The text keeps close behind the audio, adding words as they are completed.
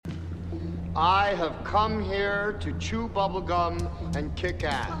I have come here to chew bubblegum and kick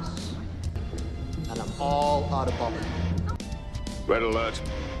ass. And I'm all out of bubblegum. Red alert.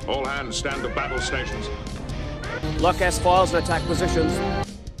 All hands stand to battle stations. Lock S-files and attack positions.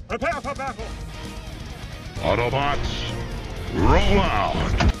 Prepare for battle. Autobots, roll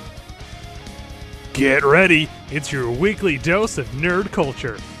out! Get ready, it's your weekly dose of nerd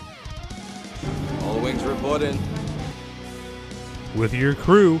culture. All wings report in. With your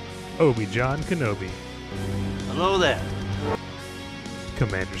crew, Obi-Wan Kenobi. Hello there.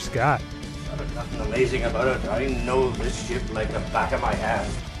 Commander Scott. There's nothing amazing about it. I know this ship like the back of my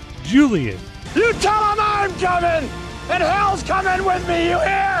hand. Julian. You tell him I'm coming! And hell's coming with me, you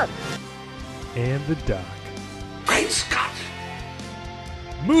hear? And the Doc. Great Scott!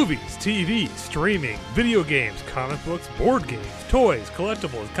 Movies, TV, streaming, video games, comic books, board games, toys,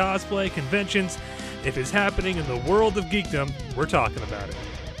 collectibles, cosplay, conventions. If it's happening in the world of geekdom, we're talking about it.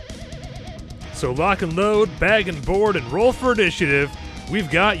 So lock and load, bag and board, and roll for initiative.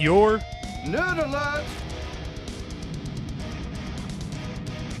 We've got your Nerd alert!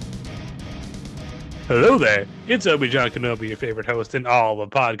 Hello there, it's Obi-Wan Kenobi, your favorite host in all of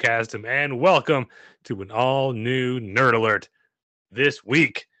podcasting, and welcome to an all-new Nerd Alert. This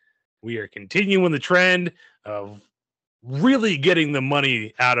week, we are continuing the trend of really getting the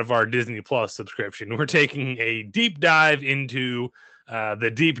money out of our Disney Plus subscription. We're taking a deep dive into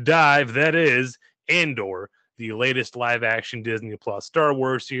the deep dive that is Andor, the latest live-action Disney Plus Star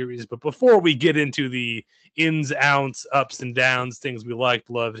Wars series. But before we get into the ins, outs, ups and downs, things we liked,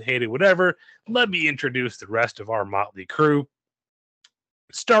 loved, hated, whatever, let me introduce the rest of our motley crew.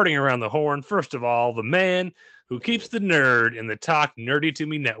 Starting around the horn, first of all, the man who keeps the nerd in the Talk Nerdy to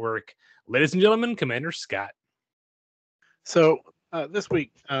Me network. Ladies and gentlemen, Commander Scott. So this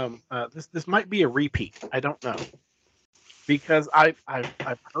week, this might be a repeat. I don't know, because I've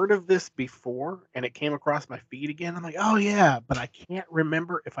heard of this before, and it came across my feed again. I'm like, oh yeah, but I can't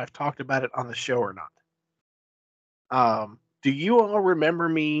remember if I've talked about it on the show or not. Do you all remember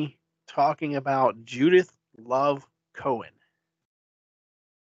me talking about Judith Love Cohen?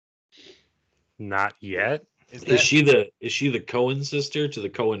 Not yet. Is she the Cohen sister to the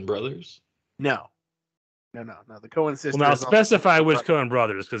Cohen brothers? No. The Cohen sister. Well, now specify which Cohen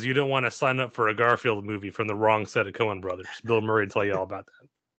brothers, because you don't want to sign up for a Garfield movie from the wrong set of Cohen brothers. Bill Murray will tell you all about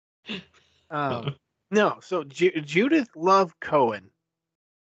that. No. So Judith Love Cohen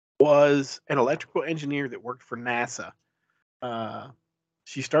was an electrical engineer that worked for NASA.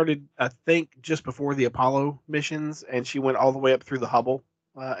 She started, I think, just before the Apollo missions, and she went all the way up through the Hubble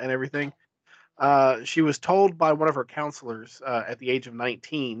and everything. She was told by one of her counselors at the age of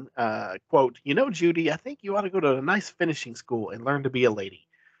 19, quote, Judy, I think you ought to go to a nice finishing school and learn to be a lady.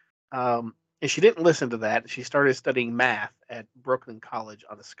 And she didn't listen to that. She started studying math at Brooklyn College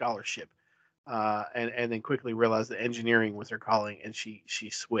on a scholarship, and then quickly realized that engineering was her calling, and she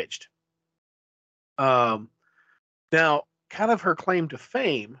switched. Now, kind of her claim to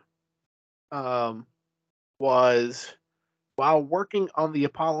fame was while working on the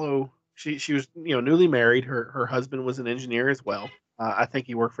Apollo. She was newly married. Her husband was an engineer as well. I think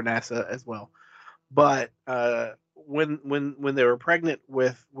he worked for NASA as well. But when they were pregnant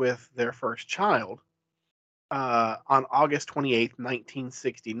with their first child, on August 28th,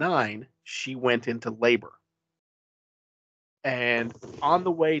 1969, she went into labor. And on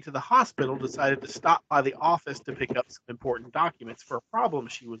the way to the hospital, decided to stop by the office to pick up some important documents for a problem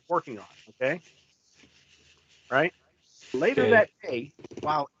she was working on. Okay, right. Later that day,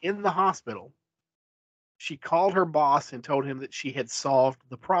 while in the hospital, she called her boss and told him that she had solved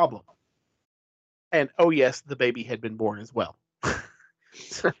the problem. And, oh yes, the baby had been born as well.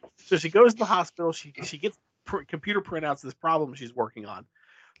 So she goes to the hospital. She gets computer printouts of this problem she's working on.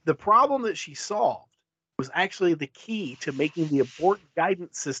 The problem that she solved was actually the key to making the abort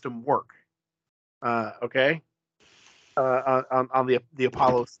guidance system work. On the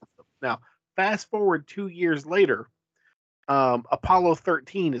Apollo system. Now, fast forward 2 years later, Apollo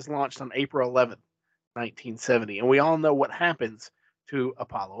 13 is launched on April 11th, 1970, and we all know what happens to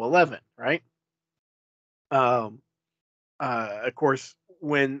Apollo 11, right? Of course,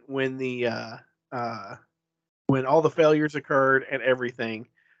 when all the failures occurred and everything,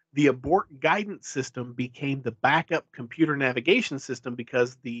 the abort guidance system became the backup computer navigation system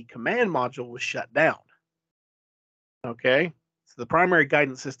because the command module was shut down. Okay, so the primary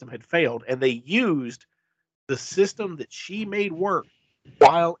guidance system had failed, and they used the system that she made work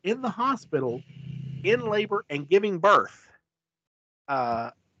while in the hospital, in labor and giving birth, to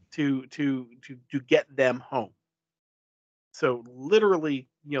get them home. So literally,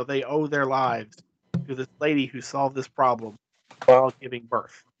 they owe their lives to this lady who solved this problem while giving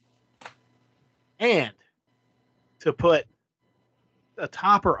birth. And to put a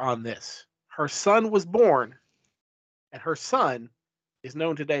topper on this, her son was born, and her son is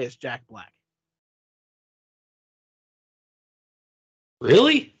known today as Jack Black.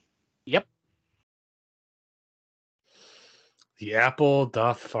 Really? Yep. The apple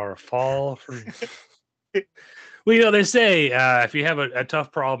doth fall from. Well, they say if you have a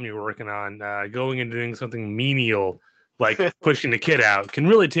tough problem you're working on, going and doing something menial like pushing the kid out can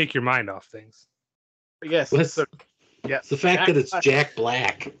really take your mind off things. Yes. Yes. Yes. The fact that it's Black. Jack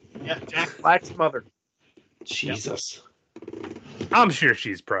Black. Yeah, Jack Black's mother. Jesus. I'm sure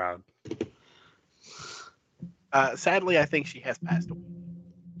she's proud. Sadly, I think she has passed away.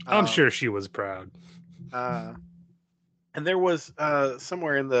 I'm sure she was proud. And there was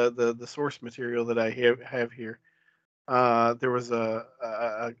somewhere in the source material that I have here, there was a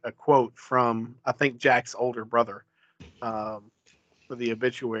quote from, I think, Jack's older brother for the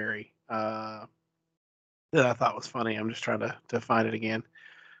obituary that I thought was funny. I'm just trying to find it again.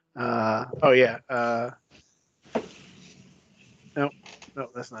 Oh yeah. Nope,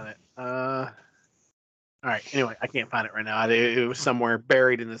 that's not it. All right. Anyway, I can't find it right now. It was somewhere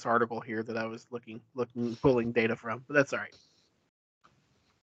buried in this article here that I was pulling data from, but that's all right.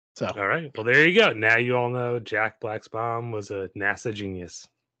 So, All right. Well, there you go. Now you all know Jack Black's mom was a NASA genius.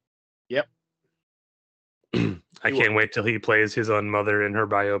 Yep. I can't wait till he plays his own mother in her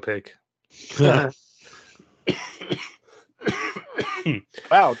biopic.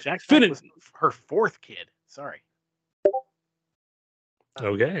 Wow, Jack Black was her fourth kid. Sorry.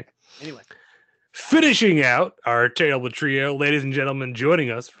 Okay. Anyway. Finishing out our terrible trio, ladies and gentlemen, joining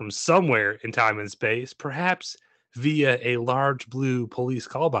us from somewhere in time and space, perhaps via a large blue police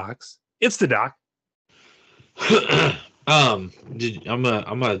call box, it's the Doc. I'm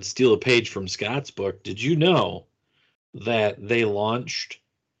gonna steal a page from Scott's book. Did you know that they launched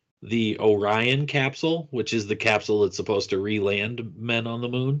the Orion capsule, which is the capsule that's supposed to re-land men on the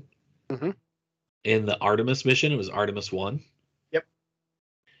moon? Mm-hmm. In the Artemis mission, it was Artemis 1.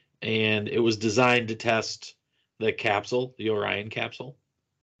 And it was designed to test the capsule, the Orion capsule,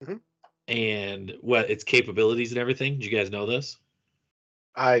 and what its capabilities and everything. Did you guys know this?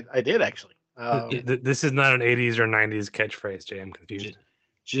 I did actually. This is not an 80s or 90s catchphrase, Jay. I'm confused.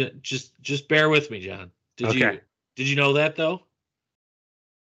 Just bear with me, John. Did you know that though?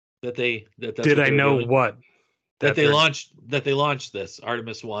 That's did I know doing? What? That they launched this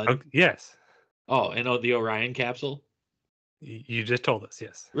Artemis 1. Okay, yes. Oh, and the Orion capsule. You just told us,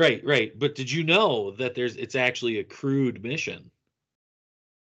 yes. Right. But did you know that it's actually a crewed mission?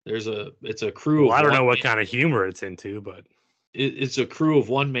 It's a crew. Well, I don't know what kind of humor it's into, but it's a crew of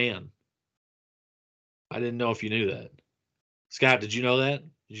one man. I didn't know if you knew that. Scott, did you know that?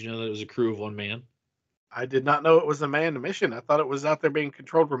 Did you know that it was a crew of one man? I did not know it was a manned mission. I thought it was out there being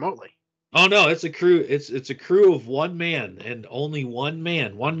controlled remotely. Oh no, it's a crew. It's a crew of one man, and only one man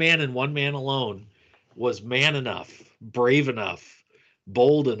and one man alone was man enough, brave enough,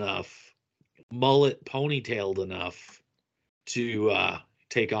 bold enough, mullet ponytailed enough to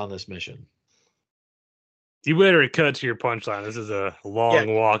take on this mission. You better cut to your punchline. This is a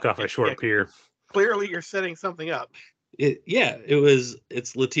long walk off a short pier. Clearly, you're setting something up.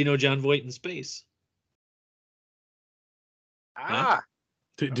 It's Latino John Voight in space. Ah.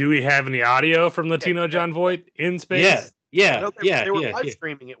 Do we have any audio from Latino John Voight in space? Yeah. They were live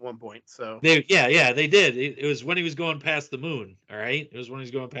streaming at one point. So they did. It was when he was going past the moon. All right, it was when he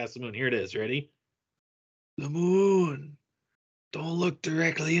was going past the moon. Here it is. Ready? The moon. Don't look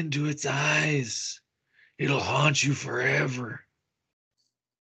directly into its eyes. It'll haunt you forever.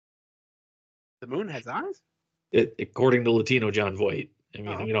 The moon has eyes? According to Latino John Voight. I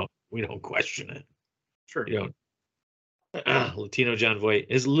mean, we don't question it. Sure. You don't. Latino John Voight.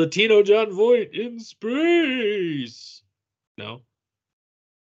 Is Latino John Voight in space? No.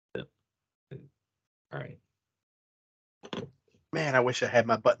 Yeah. All right. Man, I wish I had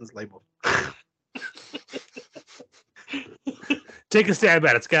my buttons labeled. Take a stab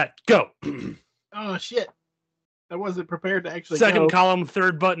at it, Scott. Go. Oh, shit. I wasn't prepared to actually Second go. column,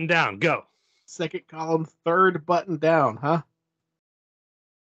 third button down. Go. Second column, third button down, huh?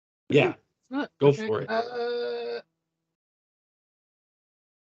 Yeah. Go Okay. for it.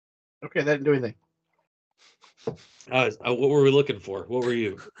 Okay, that didn't do anything. What were we looking for? What were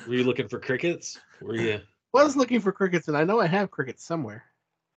you? Were you looking for crickets? Were you? Was looking for crickets, and I know I have crickets somewhere.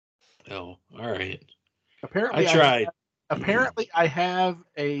 Oh, all right. Apparently, I tried. I have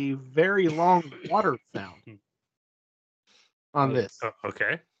a very long water sound on this.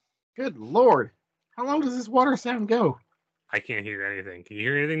 Okay. Good Lord. How long does this water sound go? I can't hear anything. Can you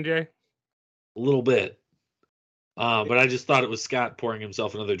hear anything, Jay? A little bit. But I just thought it was Scott pouring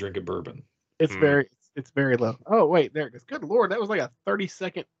himself another drink of bourbon. It's very low. Oh wait, there it goes. Good Lord, that was like a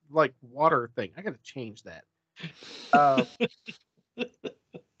 30-second like water thing. I got to change that.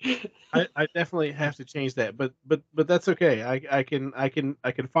 I definitely have to change that, but that's okay. I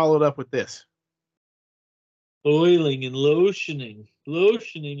can follow it up with this. Oiling and lotioning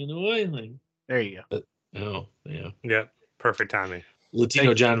and oiling. There you go. Oh yeah, Yeah, perfect timing.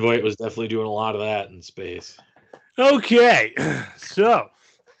 Latino John Voight was definitely doing a lot of that in space. Okay, so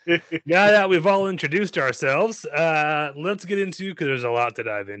now that we've all introduced ourselves, let's get into, because there's a lot to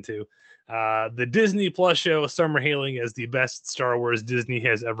dive into, the Disney Plus show Summer hailing as the best Star Wars Disney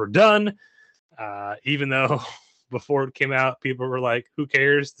has ever done. Even though before it came out, people were like, who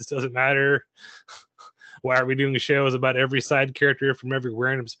cares? This doesn't matter. Why are we doing shows about every side character from every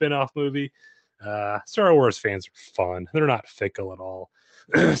random spin-off movie? Star Wars fans are fun. They're not fickle at all.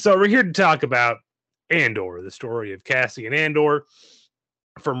 So we're here to talk about Andor, the story of Cassian Andor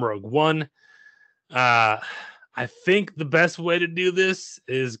from Rogue One. I think the best way to do this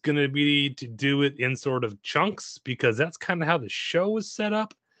is going to be to do it in sort of chunks, because that's kind of how the show was set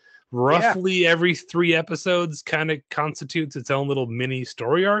up. Roughly every 3 episodes kind of constitutes its own little mini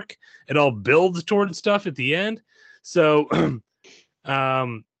story arc. It all builds towards stuff at the end. So,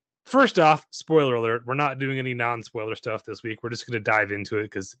 first off, spoiler alert, we're not doing any non-spoiler stuff this week. We're just going to dive into it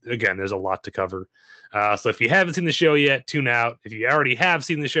because, again, there's a lot to cover. So if you haven't seen the show yet, tune out. If you already have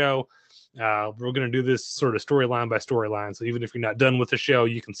seen the show, we're going to do this sort of storyline by storyline. So even if you're not done with the show,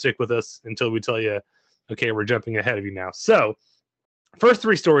 you can stick with us until we tell you, okay, we're jumping ahead of you now. So first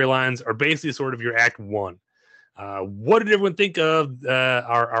 3 storylines are basically sort of your Act 1. What did everyone think of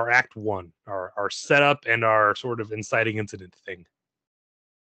our Act 1, our setup and our sort of inciting incident thing?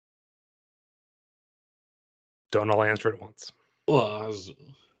 Don't all answer at once. Well,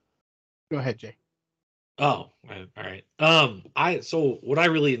 Go ahead, Jay. all right. So what I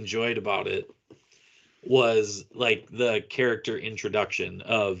really enjoyed about it was like the character introduction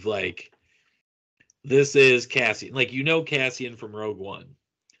of like, this is Cassian. Like, Cassian from Rogue One.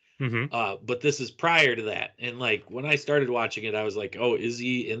 Mm-hmm. But this is prior to that. And like when I started watching it, I was like, oh, is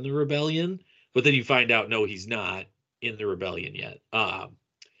he in the rebellion? But then you find out, no, he's not in the rebellion yet. But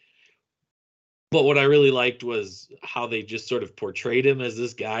what I really liked was how they just sort of portrayed him as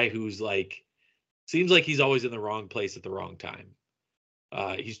this guy who's like, seems like he's always in the wrong place at the wrong time.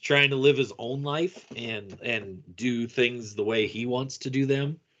 He's trying to live his own life and do things the way he wants to do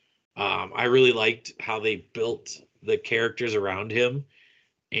them. I really liked how they built the characters around him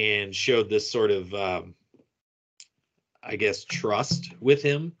and showed this sort of, I guess, trust with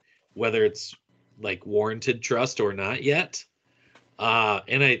him, whether it's like warranted trust or not yet.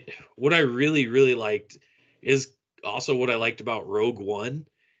 And what I really, really liked is also what I liked about Rogue One.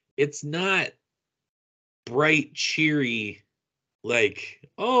 It's not bright, cheery, like,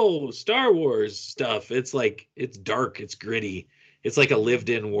 oh, Star Wars stuff. It's like, it's dark, it's gritty. It's like a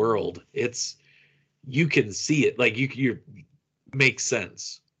lived-in world. You can see it. Like you makes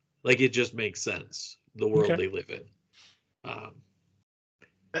sense. Like it just makes sense. The world they live in.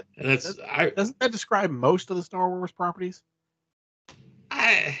 And Doesn't that describe most of the Star Wars properties?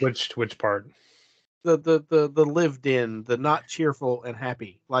 Which part? The lived in, the not cheerful and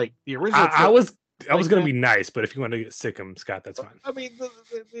happy. Like the original. I was going to be nice, but if you want to get sick him, Scott, that's fine. I mean,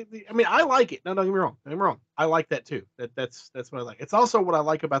 I like it. No, don't get me wrong. Don't get me wrong. I like that too. That's what I like. It's also what I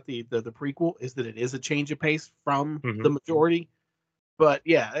like about the prequel is that it is a change of pace from the majority. But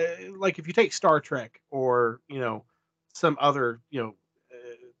yeah, like if you take Star Trek or some other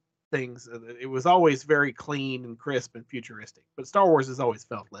things, it was always very clean and crisp and futuristic. But Star Wars has always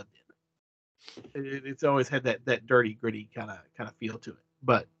felt lived in. It's always had that dirty, gritty kind of feel to it.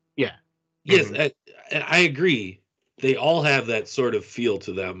 But yeah. Yes, I agree. They all have that sort of feel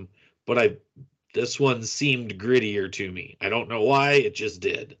to them, but this one seemed grittier to me. I don't know why, it just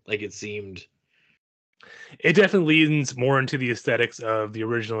did. Like it definitely leans more into the aesthetics of the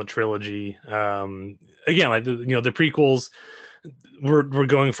original trilogy. Again, like the prequels were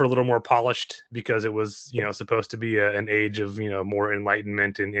going for a little more polished because it was supposed to be an age of more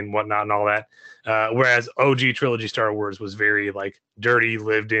enlightenment and whatnot and all that. Whereas OG trilogy Star Wars was very like dirty,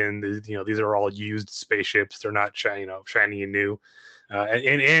 lived in. These are all used spaceships. They're not shiny and new.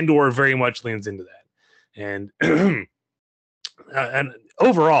 And Andor very much leans into that. And and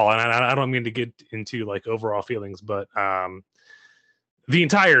overall, and I don't mean to get into like overall feelings, but the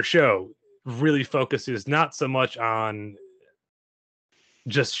entire show really focuses not so much on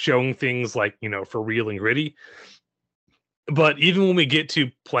just showing things like for real and gritty, but even when we get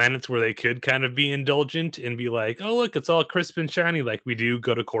to planets where they could kind of be indulgent and be like, oh look, it's all crisp and shiny, like we do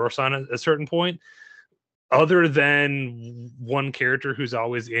go to Coruscant at a certain point, other than one character who's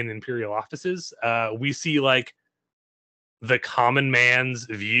always in Imperial offices, we see like the common man's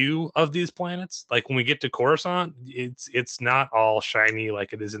view of these planets. Like when we get to Coruscant, it's not all shiny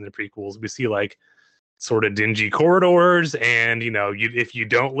like it is in the prequels. We see like sort of dingy corridors, and if you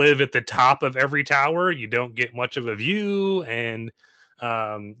don't live at the top of every tower, you don't get much of a view, and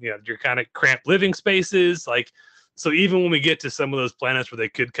you're kind of cramped living spaces. Like, so even when we get to some of those planets where they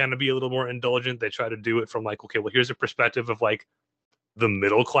could kind of be a little more indulgent, they try to do it from like, okay, well, here's a perspective of like the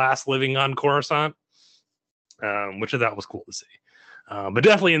middle class living on Coruscant. Which I thought was cool to see. But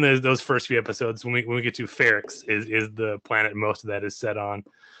definitely in those first few episodes, when we get to Ferrix, is the planet most of that is set on.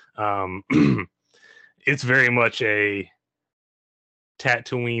 It's very much a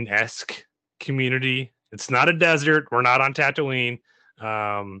Tatooine-esque community. It's not a desert. We're not on Tatooine.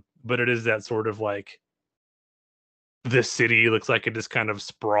 But it is that sort of like the city looks like it just kind of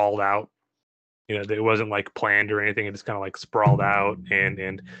sprawled out. It wasn't like planned or anything. It just kind of like sprawled out,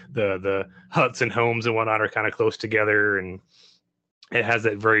 and the huts and homes and whatnot are kind of close together, and it has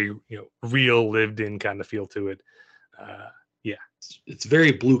that very real, lived in kind of feel to it. Yeah, it's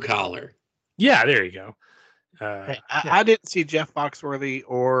very blue collar. Yeah, there you go. I didn't see Jeff Foxworthy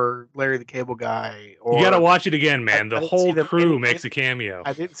or Larry the Cable Guy. Or you got to watch it again, man. The whole crew makes a cameo.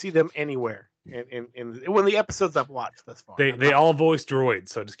 I didn't see them anywhere in one of the episodes I've watched thus far. They all voice droids,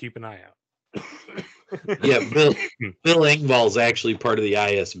 so just keep an eye out. Yeah, Bill Engvall's actually part of the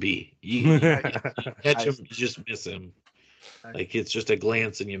ISB. You catch him, you just miss him. Like it's just a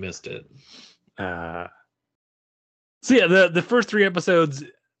glance and you missed it. So yeah, the first 3 episodes,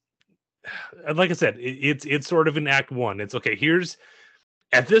 like I said, it's sort of in Act 1. It's okay. Here's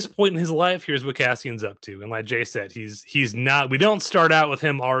at this point in his life, here's what Cassian's up to, and like Jay said, he's not. We don't start out with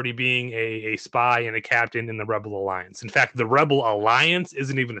him already being a spy and a captain in the Rebel Alliance. In fact, the Rebel Alliance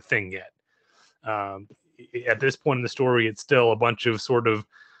isn't even a thing yet. At this point in the story, it's still a bunch of sort of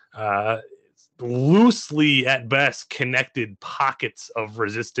loosely at best connected pockets of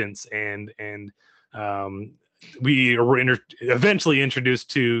resistance, and we were eventually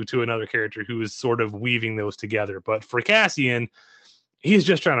introduced to another character who is sort of weaving those together. But for Cassian, he's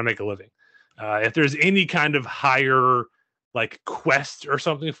just trying to make a living. If there's any kind of higher like quest or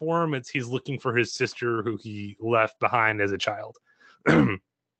something for him, he's looking for his sister who he left behind as a child.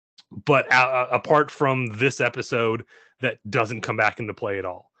 But apart from this episode, that doesn't come back into play at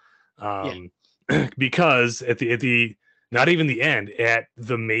all. Because at the not even the end, at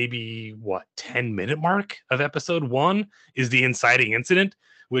the maybe 10-minute mark of episode 1 is the inciting incident,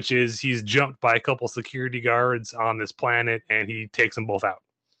 which is he's jumped by a couple security guards on this planet and he takes them both out.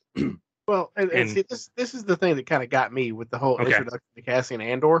 Well, and see, this is the thing that kind of got me with the whole introduction to Cassian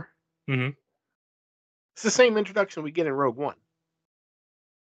Andor. Mm-hmm. It's the same introduction we get in Rogue One.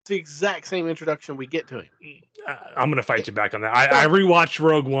 It's the exact same introduction we get to him. I'm gonna fight you back on that. I rewatched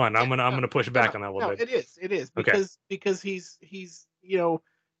Rogue One. I'm gonna push back on that a little bit. It is because he's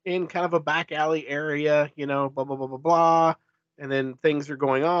in kind of a back alley area, blah blah blah blah blah, and then things are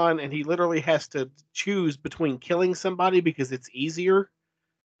going on, and he literally has to choose between killing somebody because it's easier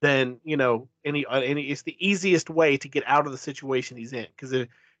than any. It's the easiest way to get out of the situation he's in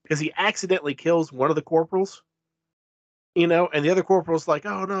because he accidentally kills one of the corporals. And the other corporal's like,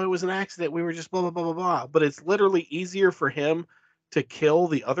 oh, no, it was an accident. We were just blah, blah, blah, blah, blah. But it's literally easier for him to kill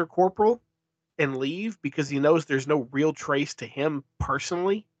the other corporal and leave because he knows there's no real trace to him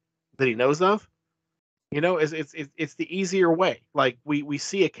personally that he knows of. It's the easier way. Like, we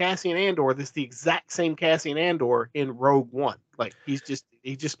see a Cassian Andor that's the exact same Cassian Andor in Rogue One. Like, he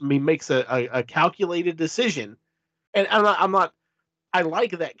makes a calculated decision. And I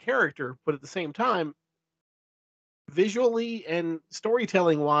like that character, but at the same time, visually and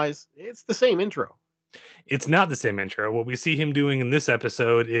storytelling wise, it's the same intro. It's not the same intro. What we see him doing in this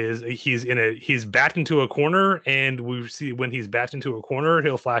episode is he's backed into a corner, and we see when he's backed into a corner,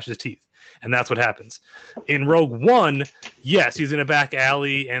 he'll flash his teeth. And that's what happens. In Rogue One, yes, he's in a back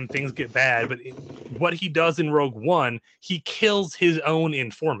alley and things get bad, but what he does in Rogue One, he kills his own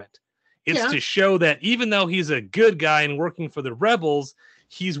informant. It's to show that even though he's a good guy and working for the rebels,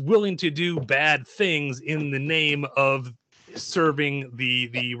 he's willing to do bad things in the name of serving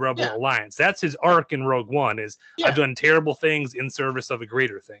the Rebel Alliance. That's his arc in Rogue One is I've done terrible things in service of a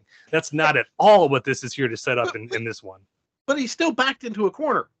greater thing. That's not at all what this is here to set up in this one. But he's still backed into a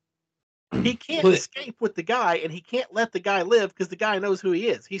corner. He can't escape with the guy, and he can't let the guy live because the guy knows who he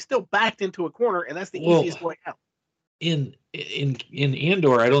is. He's still backed into a corner, and that's the easiest way out. In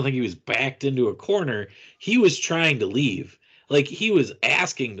Andor, I don't think he was backed into a corner. He was trying to leave. Like, he was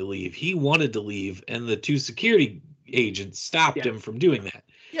asking to leave. He wanted to leave, and the 2 security agents stopped him from doing that.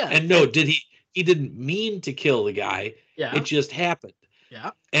 Yeah. And no, did he didn't mean to kill the guy. Yeah. It just happened.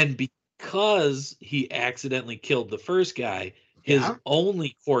 Yeah. And because he accidentally killed the first guy, his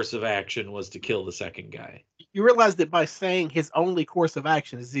only course of action was to kill the second guy. You realize that by saying his only course of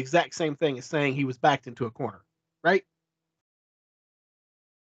action is the exact same thing as saying he was backed into a corner, right?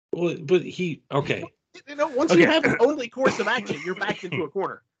 Well, but he okay. You know, once you have an only course of action, you're backed into a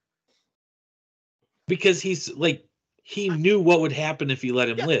corner. Because he's like, he knew what would happen if he let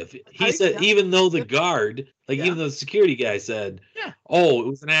him live. He said, even though the guard, even though the security guy said, "Oh, it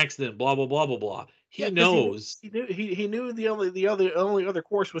was an accident," blah blah blah blah blah. He knows. He knew the only other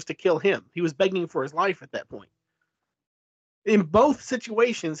course was to kill him. He was begging for his life at that point. In both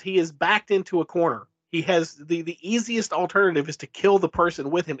situations, he is backed into a corner. He has the easiest alternative is to kill the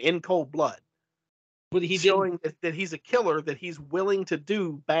person with him in cold blood. But he's showing that he's a killer, that he's willing to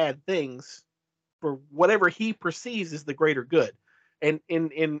do bad things for whatever he perceives as the greater good. And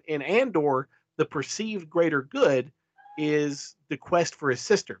in Andor, the perceived greater good is the quest for his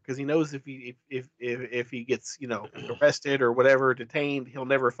sister, because he knows if he gets arrested or whatever, detained, he'll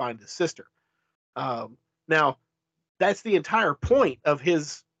never find his sister. Now, that's the entire point of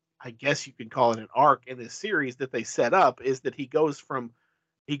his, I guess you could call it an arc in this series that they set up, is that he goes from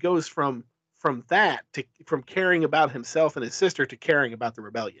that to from caring about himself and his sister to caring about the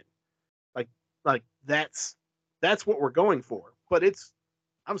rebellion. Like that's what we're going for. But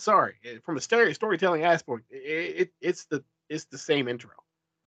I'm sorry, from a storytelling aspect, it's the same intro.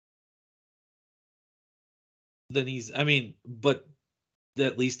 Then but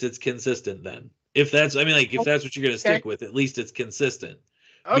at least it's consistent then. If that's what you're going to stick with, at least it's consistent.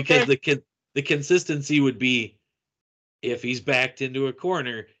 Okay. Because the consistency would be, if he's backed into a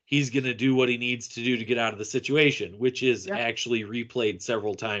corner, he's going to do what he needs to do to get out of the situation, which is actually replayed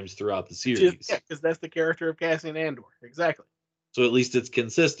several times throughout the series. Because that's the character of Cassian Andor. Exactly. So at least it's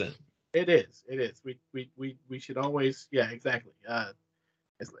consistent. It is. We should always, exactly.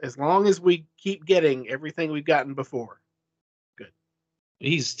 As long as we keep getting everything we've gotten before. Good.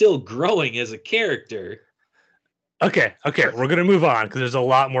 He's still growing as a character. Okay. We're going to move on because there's a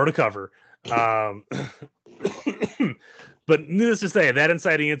lot more to cover. But needless to say, that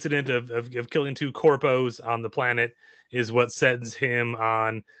inciting incident of killing 2 corpos on the planet is what sets him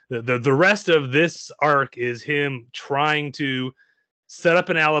on. The rest of this arc is him trying to set up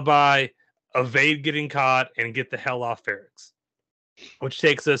an alibi, evade getting caught, and get the hell off Ferrix. Which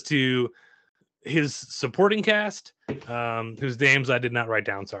takes us to his supporting cast, whose names I did not write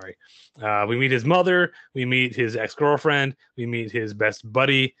down, sorry. We meet his mother, we meet his ex-girlfriend, we meet his best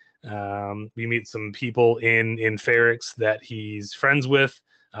buddy, we meet some people in Ferrix that he's friends with.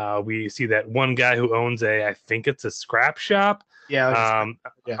 We see that one guy who owns I think it's a scrap shop.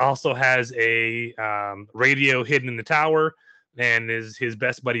 Also has a radio hidden in the tower, and is his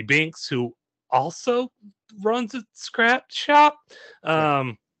best buddy Binks, who also runs a scrap shop.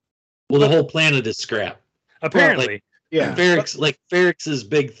 Well, the whole planet is scrap. Apparently. Ferrix's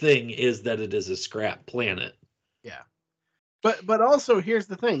big thing is that it is a scrap planet. Yeah. But also, here's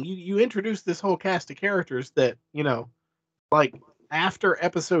the thing. You introduce this whole cast of characters that, after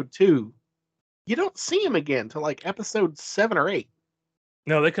episode 2, you don't see them again till episode 7 or 8.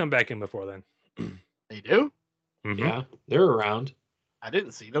 No, they come back in before then. They do? Mm-hmm. Yeah, they're around. I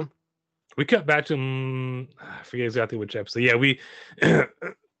didn't see them. We cut back to them. I forget exactly which episode. Yeah, we...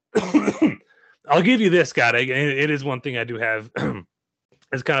 I'll give you this, Scott. It is one thing I do have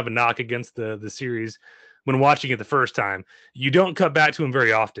as kind of a knock against the series when watching it the first time. You don't cut back to him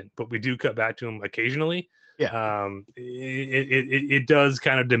very often, but we do cut back to him occasionally. Yeah. It does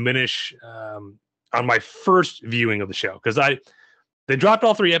kind of diminish on my first viewing of the show, because they dropped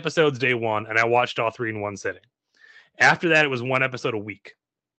all 3 episodes day 1, and I watched all 3 in one sitting. After that, it was 1 episode a week.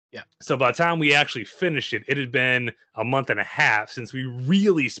 Yeah. So by the time we actually finished it, it had been a month and a half since we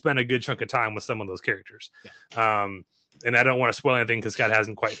really spent a good chunk of time with some of those characters. Yeah. And I don't want to spoil anything because Scott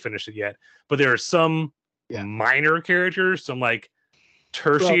hasn't quite finished it yet. But there are some minor characters, some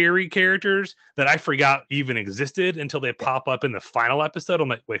tertiary characters that I forgot even existed until they pop up in the final episode. I'm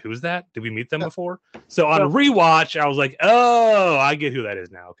like, wait, who's that? Did we meet them before? So on rewatch, I was like, oh, I get who that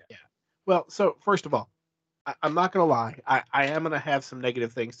is now. Okay. Yeah. Well, so first of all, I'm not gonna lie. I am gonna have some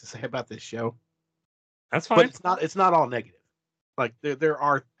negative things to say about this show. That's fine. But it's not all negative. There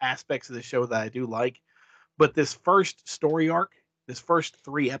are aspects of the show that I do like, but this first story arc, this first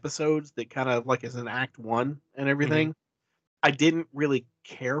 3 episodes that kind of is an act 1 and everything, I didn't really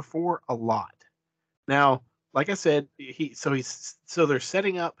care for a lot. Now, like I said, they're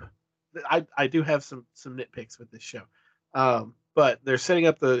setting up. I do have some nitpicks with this show, but they're setting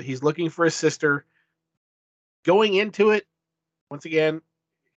up he's looking for his sister. Going into it, once again,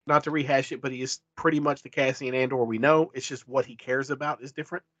 Not to rehash it, but he is pretty much the Cassian Andor we know. It's just what he cares about is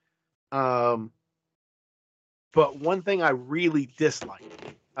different. But one thing I really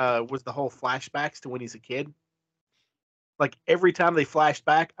disliked was the whole flashbacks to when he's a kid. Like every time they flashed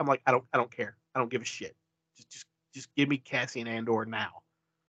back, I'm like, I don't care. I don't give a shit. Just give me Cassian Andor now.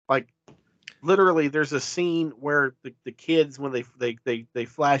 Like literally, there's a scene where the kids, when they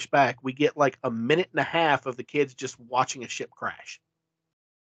flash back, we get like a minute and a half of the kids just watching a ship crash.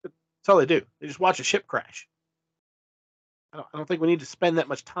 That's all they do. They just watch a ship crash. I don't think we need to spend that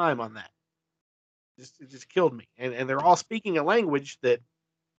much time on that. It just killed me. And they're all speaking a language that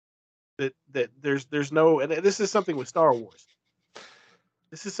there's no. And this is something with Star Wars.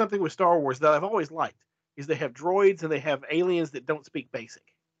 This is something with Star Wars that I've always liked. Is they have droids and they have aliens that don't speak basic.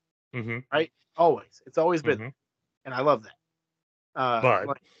 Mm-hmm. Right? Always. It's always been. Mm-hmm. And I love that. But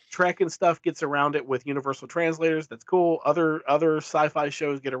like Trek and stuff gets around it with universal translators. That's cool. Other sci-fi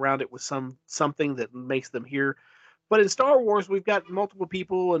shows get around it with something that makes them hear. But in Star Wars, we've got multiple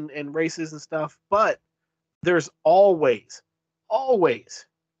people and races and stuff. But there's always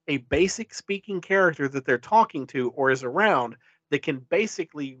a basic speaking character that they're talking to or is around that can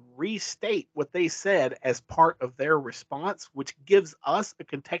basically restate what they said as part of their response, which gives us a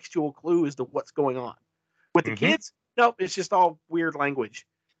contextual clue as to what's going on. With the kids, nope, it's just all weird language.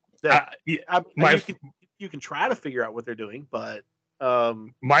 That you can try to figure out what they're doing, but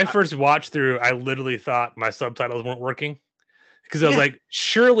my first watch through, I literally thought my subtitles weren't working because I was like,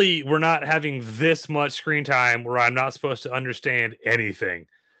 surely we're not having this much screen time where I'm not supposed to understand anything.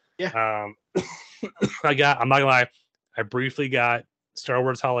 Yeah. I'm not gonna lie, I briefly got Star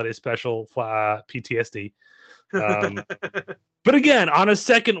Wars Holiday Special PTSD. But again, on a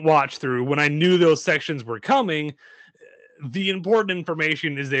second watch through, when I knew those sections were coming, the important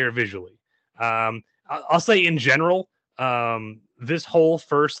information is there visually. I'll say in general, this whole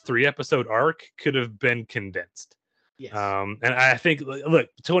first 3-episode arc could have been condensed. Yes. And I think, look,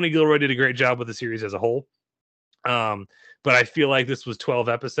 Tony Gilroy did a great job with the series as a whole. But I feel like this was 12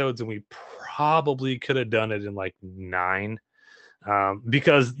 episodes and we probably could have done it in like 9.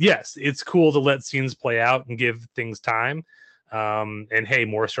 Because yes, it's cool to let scenes play out and give things time. And hey,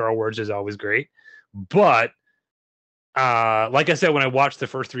 more Star Wars is always great. But like I said, when I watched the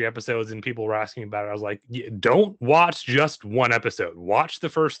first 3 episodes and people were asking about it, I was like, don't watch just one episode. Watch the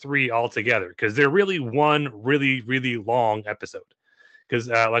first 3 all together because they're really one really, really long episode. Because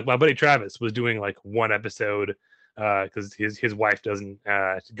like my buddy Travis was doing like one episode because his wife doesn't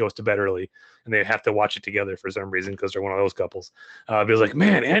goes to bed early and they have to watch it together for some reason because they're one of those couples. But he was like,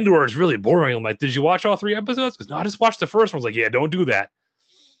 man, Andor is really boring. I'm like, did you watch all 3 episodes? Because no, I just watched the first one. I was like, yeah, don't do that.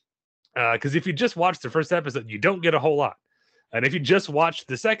 Because if you just watch the first episode, you don't get a whole lot. And if you just watch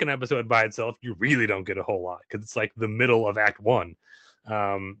the second episode by itself, you really don't get a whole lot because it's like the middle of Act 1.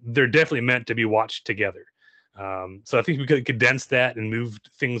 They're definitely meant to be watched together. So I think we could condense that and move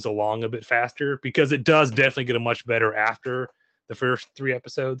things along a bit faster because it does definitely get a much better after the first 3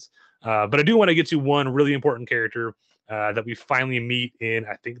 episodes. But I do want to get to one really important character that we finally meet in,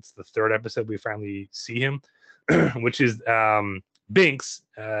 I think it's the 3rd episode we finally see him, which is Binks,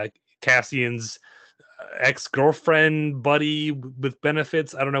 Cassian's ex-girlfriend buddy with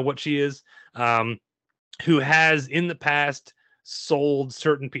benefits. I don't know what she is, who has in the past sold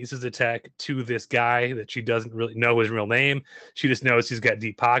certain pieces of tech to this guy that she doesn't really know his real name. She just knows he's got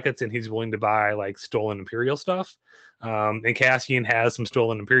deep pockets and he's willing to buy like stolen Imperial stuff. And Cassian has some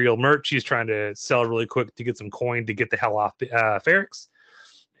stolen Imperial merch he's trying to sell really quick to get some coin to get the hell off Ferrix.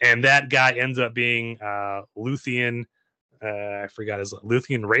 And that guy ends up being Luthien. I forgot his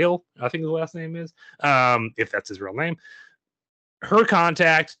Luthien Rail, I think his last name is, if that's his real name. Her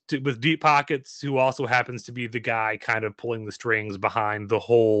contact with Deep Pockets, who also happens to be the guy kind of pulling the strings behind the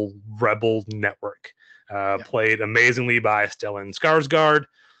whole Rebel network, played amazingly by Stellan Skarsgård.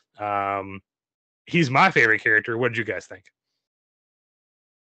 He's my favorite character. What did you guys think?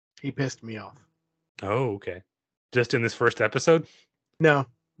 He pissed me off. Oh, okay. Just in this first episode? No.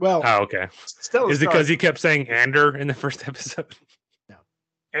 Well, oh, okay. Stellan Is it because he kept saying Ander in the first episode? No.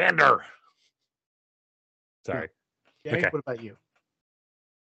 Ander. Sorry. Yeah, okay. What about you?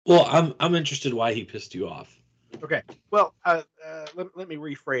 Well, I'm interested why he pissed you off. Okay. Well, let me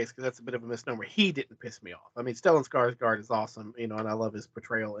rephrase because that's a bit of a misnomer. He didn't piss me off. I mean, Stellan Skarsgård is awesome, and I love his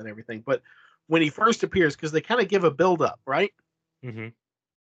portrayal and everything. But when he first appears, because they kind of give a build up, right? Mm-hmm.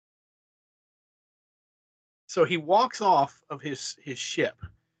 So he walks off of his ship,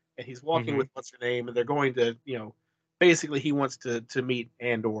 and he's walking with what's her name, and they're going to, basically he wants to meet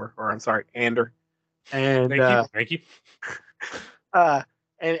Ander. And thank you.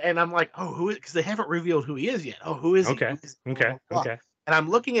 And I'm like, oh, who is? Because they haven't revealed who he is yet. Oh, who is he? Okay. And I'm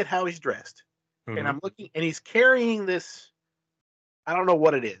looking at how he's dressed, and Mhm. I'm looking, and he's carrying this. I don't know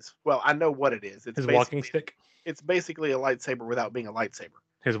what it is. Well, I know what it is. It's His walking stick. It's basically a lightsaber without being a lightsaber.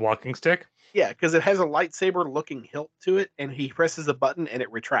 His walking stick. Yeah, because it has a lightsaber-looking hilt to it, and he presses a button and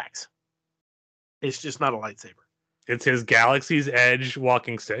it retracts. It's just not a lightsaber. It's his Galaxy's Edge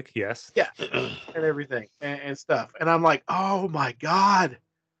walking stick. Yes. Yeah, and everything and stuff. And I'm like, oh my god.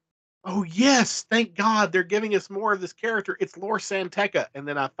 Oh yes, thank God they're giving us more of this character. It's Lor Santeca, and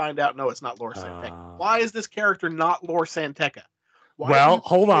then I find out no, it's not Lor Santeca. Why is this character not Lor Santeca? Well,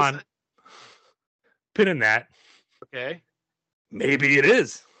 hold on. Pin in that. Okay. Maybe it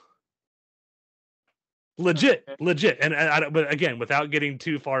is. Legit. But again, without getting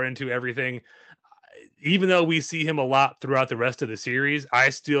too far into everything, even though we see him a lot throughout the rest of the series, I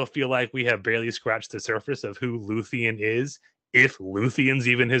still feel like we have barely scratched the surface of who Luthien is, if Luthien's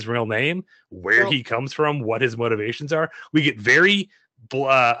even his real name, where he comes from, what his motivations are. We get very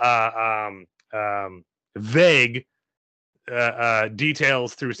vague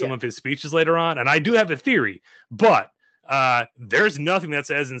details through some of his speeches later on, and I do have a theory, but there's nothing that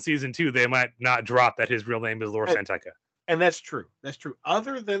says in season 2 they might not drop that his real name is Lor Santeca. And that's true. That's true.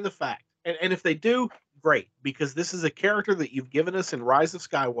 Other than the fact, and if they do, great, because this is a character that you've given us in Rise of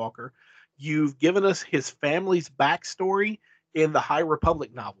Skywalker. You've given us his family's backstory in the High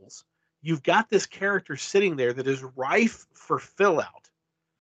Republic novels. You've got this character sitting there that is rife for fill out.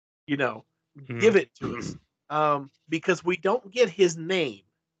 Give it to us. Because we don't get his name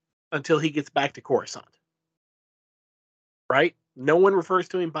until he gets back to Coruscant. Right? No one refers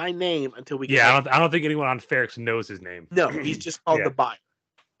to him by name until we get I don't think anyone on Ferrix knows his name. No, he's just called the Buyer.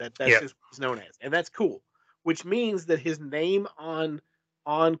 That's just what he's known as. And that's cool. Which means that his name on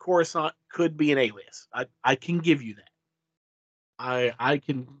Coruscant could be an alias. I can give you that. I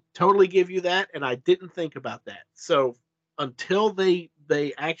can totally give you that, and I didn't think about that. So until they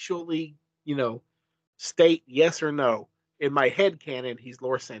actually, state yes or no, in my head canon, he's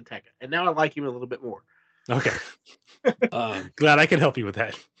Lor Santeca. And now I like him a little bit more. Okay. Glad I can help you with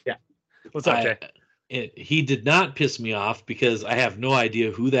that. Yeah. What's up, Jay? He did not piss me off because I have no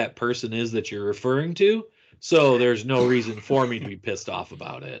idea who that person is that you're referring to. So there's no reason for me to be pissed off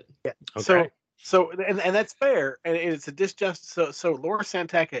about it. Yeah. Okay. So and that's fair, and it's a disjustice. So Lor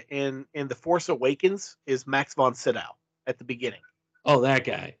Santeca in The Force Awakens is Max von Sydow at the beginning. Oh, that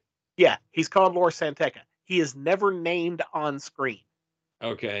guy. Yeah, he's called Lor Santeca. He is never named on screen.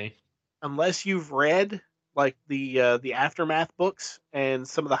 Okay. Unless you've read like the Aftermath books and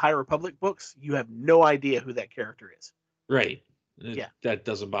some of the High Republic books, you have no idea who that character is. Right. Yeah. That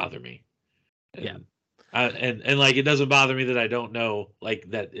doesn't bother me. And, yeah. And like, it doesn't bother me that I don't know, like,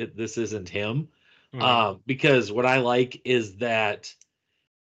 that this isn't him. Mm-hmm. Because what I like is that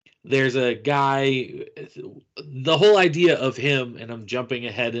there's a guy, the whole idea of him, and I'm jumping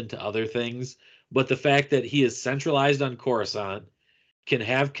ahead into other things, but the fact that he is centralized on Coruscant, can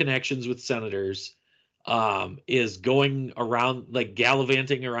have connections with senators, is going around, like,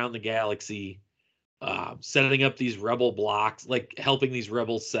 gallivanting around the galaxy, setting up these rebel blocks, like helping these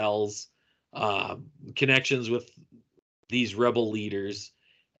rebel cells, connections with these rebel leaders,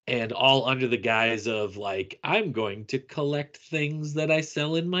 and all under the guise of, like, I'm going to collect things that I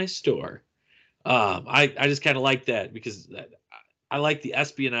sell in my store. I just kind of like that because I like the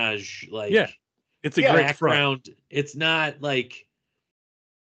espionage, like, it's a great background. Front. It's not like,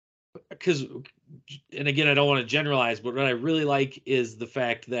 because, and again, I don't want to generalize, but what I really like is the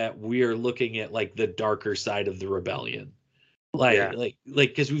fact that we're looking at, like, the darker side of the rebellion. Like,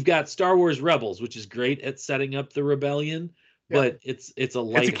 because we've got Star Wars Rebels, which is great at setting up the rebellion, but it's a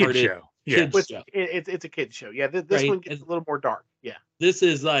lighthearted kid show. Kids show. It's a kid show. Yeah, this one gets a little more dark. Yeah, this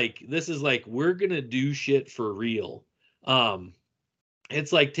is like we're gonna do shit for real.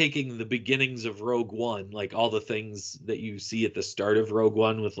 It's like taking the beginnings of Rogue One, like all the things that you see at the start of Rogue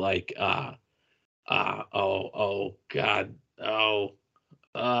One with, like, that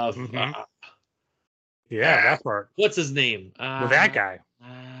part. What's his name? Well, that guy.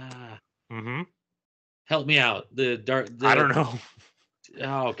 Help me out. I don't know.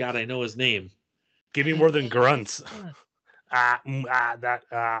 Oh God, I know his name. Give me more than grunts.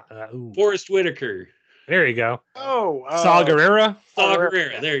 Forrest Whitaker. There you go. Saw Gerrera. Saw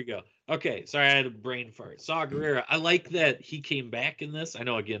Gerrera. There you go. Okay, sorry, I had a brain fart. Saw Gerrera. I like that he came back in this. I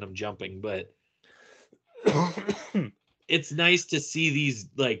know, again, I'm jumping, but it's nice to see these,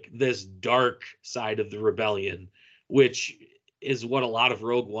 like, this dark side of the rebellion, which is what a lot of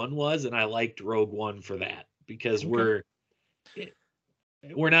Rogue One was, and I liked Rogue One for that because we're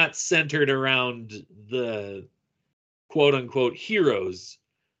not centered around the quote unquote heroes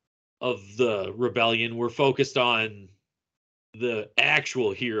of the rebellion. We're focused on the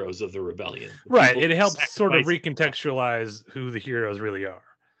actual heroes of the rebellion. The Right. people It helps sort of sacrificed- recontextualize who the heroes really are.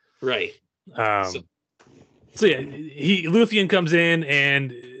 Right. So yeah, Luthien comes in,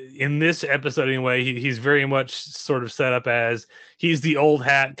 and in this episode anyway, he's very much sort of set up as he's the old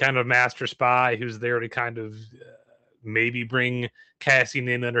hat kind of master spy who's there to kind of maybe bring Cassian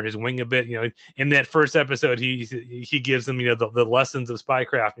in under his wing a bit. You know, in that first episode, he gives them, you know, the lessons of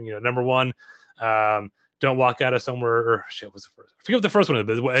spycraft. And, you know, number one, don't walk out of somewhere. Or shit, what's the first? I forget what the first one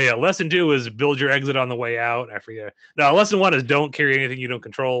is. But yeah, lesson 2 is build your exit on the way out. I forget. No, lesson 1 is don't carry anything you don't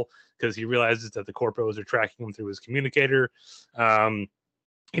control, because he realizes that the corpos are tracking him through his communicator.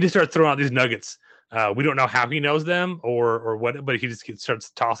 He just starts throwing out these nuggets. We don't know how he knows them or what, but he just starts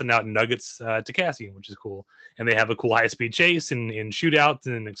tossing out nuggets to Cassian, which is cool. And they have a cool high-speed chase and shootouts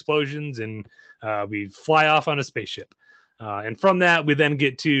and explosions, and we fly off on a spaceship. And from that, we then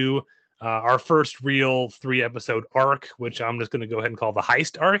get to our first real 3-episode arc, which I'm just going to go ahead and call the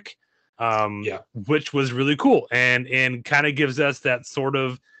heist arc, which was really cool and kind of gives us that sort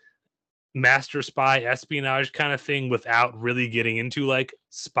of master spy espionage kind of thing without really getting into like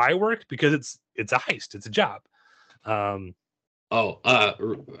spy work, because it's a heist, it's a job. I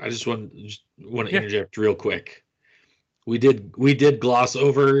just want to interject real quick. We did gloss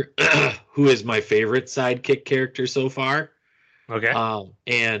over who is my favorite sidekick character so far. Okay.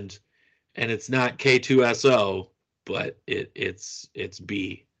 And it's not K2SO, but it's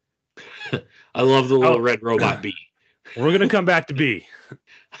B. I love the little red robot B. We're gonna come back to B.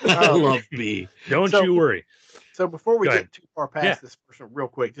 I love B. Don't you worry. So before we Go get ahead. too far past this, real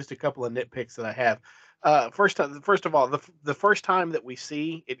quick, just a couple of nitpicks that I have. First of all, the first time that we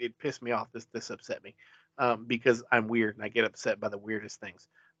see it pissed me off. This upset me because I'm weird and I get upset by the weirdest things.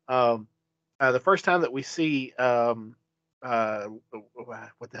 The first time that we see what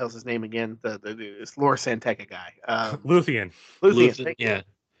the hell's his name again? It's Laura Santeca guy. Luthien. Luthien. Yeah.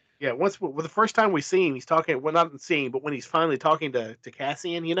 Yeah, the first time we see him, he's talking. Well, not seeing, but when he's finally talking to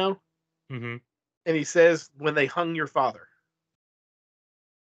Cassian, you know, Mm-hmm. and he says, "When they hung your father."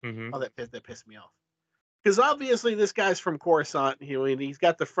 Mm-hmm. Oh, that pissed me off. Because obviously this guy's from Coruscant, you know, and he's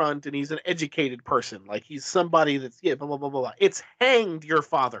got the front, and he's an educated person. Like he's somebody that's blah blah blah blah blah. It's hanged your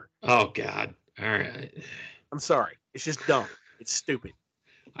father. Oh God! All right. I'm sorry. It's just dumb. It's stupid.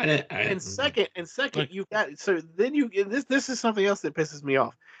 And second, you've got this is something else that pisses me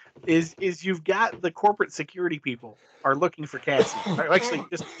off. Is you've got the corporate security people are looking for Cassian. Or actually,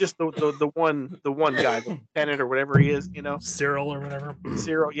 just the one guy, the lieutenant or whatever he is, you know, Cyril or whatever.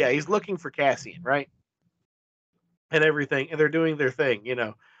 Cyril. Yeah, he's looking for Cassian, right? And everything, and they're doing their thing, you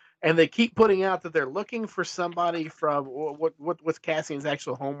know. And they keep putting out that they're looking for somebody from what's Cassian's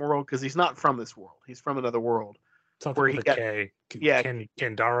actual home world, because he's not from this world. He's from another world. Something Where with he a got- K. yeah.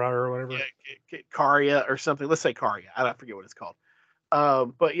 Kendara or whatever. Yeah, Karya or something. Let's say Karya. I don't forget what it's called.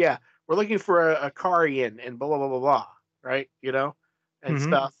 But yeah, we're looking for a Karyan and blah blah blah blah blah, right? You know, and Mhm.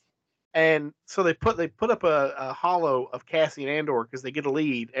 stuff. And so they put up a hollow of Cassian Andor because they get a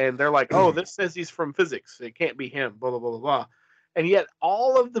lead, and they're like, "Oh, this says he's from physics. It can't be him." Blah blah blah blah blah. And yet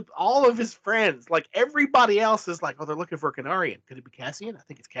all of his friends, like everybody else, is like, "Oh, they're looking for a Canarian. Could it be Cassian? I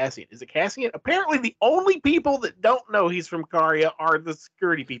think it's Cassian. Is it Cassian?" Apparently, the only people that don't know he's from Karya are the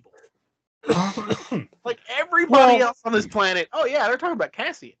security people. Like everybody else on this planet. Oh yeah, they're talking about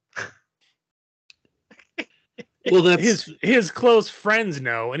Cassian. Well, that's his close friends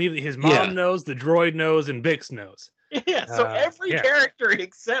know, and even his mom Yeah. knows, the droid knows, and Bix knows. Yeah, so every yeah. character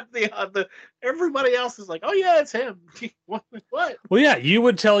except the everybody else is like, oh yeah, it's him. what? Well, yeah, you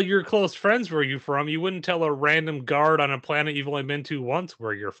would tell your close friends where you're from. You wouldn't tell a random guard on a planet you've only been to once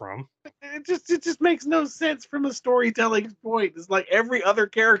where you're from. It just makes no sense from a storytelling point. It's like every other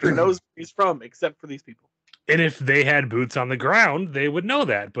character knows where he's from except for these people. And if they had boots on the ground, they would know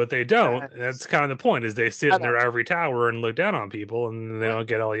that, but they don't. That's kind of the point: is they sit in their ivory tower and look down on people, and they don't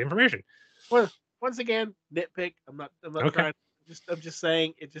get all the information. Well, once again, nitpick. I'm not Okay. trying. I'm just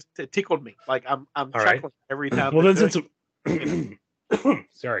saying it tickled me. Like I'm All chuckling right. every time. Well, they're then doing since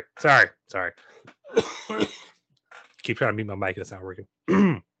sorry. Keep trying to mute my mic. That's not working.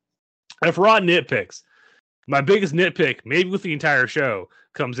 If raw nitpicks, my biggest nitpick, maybe with the entire show,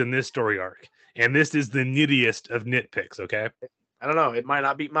 comes in this story arc, and this is the nittiest of nitpicks. Okay. I don't know. It might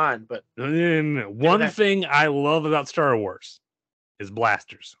not beat mine, but One thing I love about Star Wars is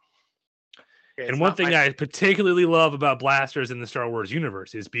blasters. And one thing I particularly love about blasters in the Star Wars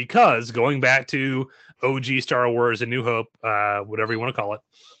universe is because going back to OG Star Wars, A New Hope, whatever you want to call it,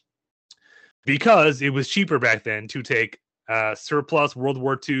 because it was cheaper back then to take surplus World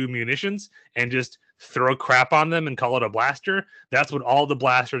War II munitions and just throw crap on them and call it a blaster. That's what all the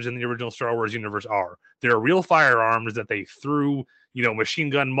blasters in the original Star Wars universe are. They're real firearms that they threw, machine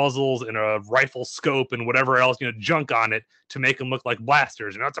gun muzzles and a rifle scope and whatever else, junk on it to make them look like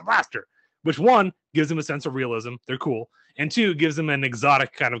blasters. And that's a blaster, which one gives them a sense of realism. They're cool. And two, gives them an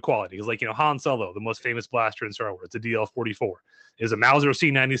exotic kind of quality. Because like, Han Solo, the most famous blaster in Star Wars, the DL-44, is a Mauser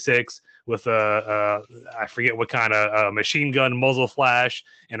C96 with I forget what kind of machine gun muzzle flash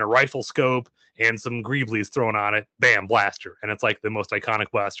and a rifle scope and some Greeblies thrown on it. Bam, blaster. And it's like the most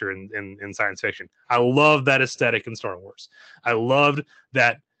iconic blaster in science fiction. I love that aesthetic in Star Wars. I loved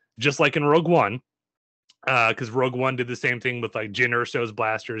that, just like in Rogue One, because Rogue One did the same thing with like Jyn Erso's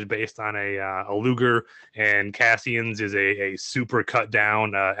blasters based on a Luger, and Cassian's is a super cut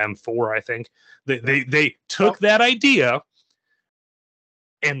down M4, I think. They took that idea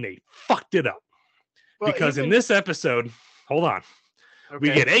and they fucked it up. Well, because in this episode, hold on, we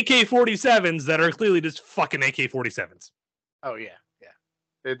get AK-47s that are clearly just fucking AK-47s. Oh yeah.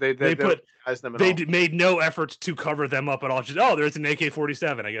 They made no effort to cover them up at all. Just, there's an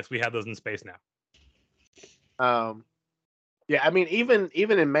AK-47. I guess we have those in space now. Yeah, I mean, even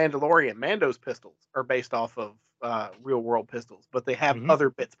in Mandalorian, Mando's pistols are based off of real world pistols, but they have other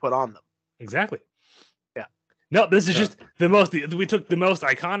bits put on them. Exactly. Yeah. No, this is just we took the most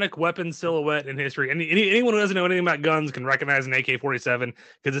iconic weapon silhouette in history. And anyone who doesn't know anything about guns can recognize an AK-47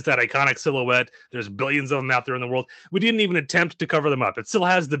 because it's that iconic silhouette. There's billions of them out there in the world. We didn't even attempt to cover them up. It still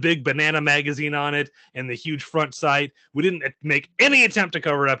has the big banana magazine on it and the huge front sight. We didn't make any attempt to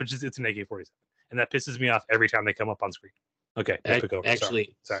cover it up. It's an AK-47. And that pisses me off every time they come up on screen. Okay,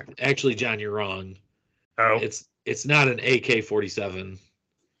 Actually, John, you're wrong. Oh, it's not an AK-47.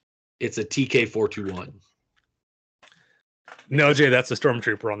 It's a TK-421. No, Jay, that's a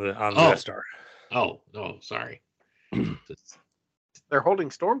stormtrooper on the Death Star. Oh no, sorry. They're holding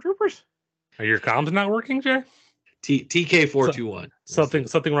stormtroopers? Are your comms not working, Jay? TK-421.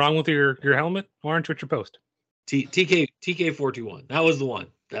 Something wrong with your helmet? Why aren't you at your post? TK-421. That was the one.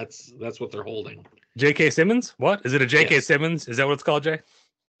 That's what they're holding. J.K. Simmons? What? Is it a J.K. Simmons? Is that what it's called, Jay?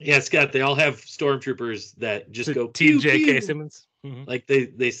 Yeah, Scott, they all have stormtroopers that just go T.J.K. Simmons? Mm-hmm. Like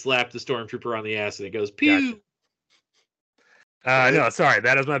they slap the stormtrooper on the ass and it goes pew. Gotcha. No, sorry.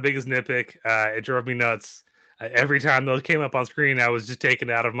 That is my biggest nitpick. It drove me nuts. Every time those came up on screen, I was just taken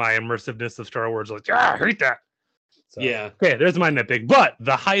out of my immersiveness of Star Wars. Like, I hate that. So, yeah. Okay, there's my nitpick. But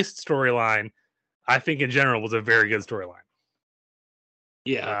the heist storyline, I think in general, was a very good storyline.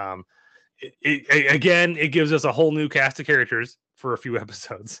 Yeah. It gives us a whole new cast of characters for a few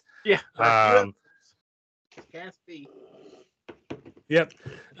episodes. Yeah. Cast B. Yep.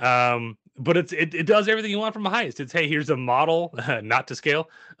 But it does everything you want from a heist. It's, hey, here's a model, not to scale,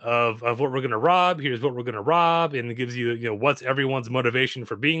 of what we're going to rob. Here's what we're going to rob. And it gives you, what's everyone's motivation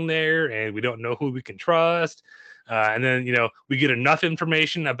for being there. And we don't know who we can trust. And then, we get enough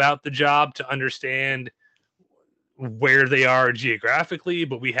information about the job to understand where they are geographically,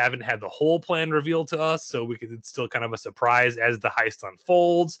 but we haven't had the whole plan revealed to us. So it's still kind of a surprise as the heist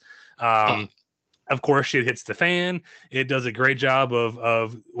unfolds. Of course, shit hits the fan. It does a great job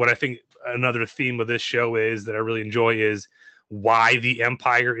of what I think another theme of this show is that I really enjoy is why the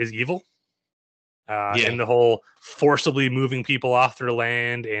Empire is evil. And the whole forcibly moving people off their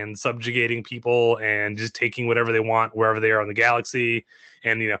land and subjugating people and just taking whatever they want wherever they are in the galaxy.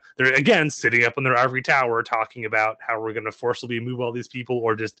 And, they're, again, sitting up in their ivory tower talking about how we're going to forcibly move all these people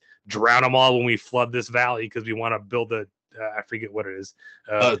or just drown them all when we flood this valley because we want to build I forget what it is,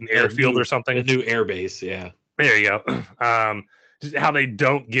 an airfield or something. A new air base, yeah. There you go. Just how they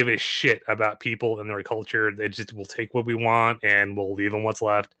don't give a shit about people and their culture. They just will take what we want and we'll leave them what's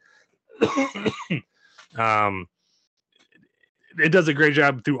left. It does a great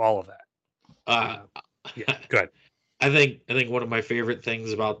job through all of that. Yeah, good. I think one of my favorite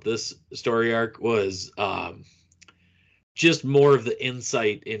things about this story arc was just more of the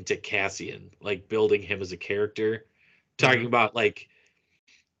insight into Cassian, like building him as a character, talking about like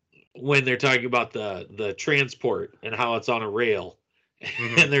when they're talking about the transport and how it's on a rail,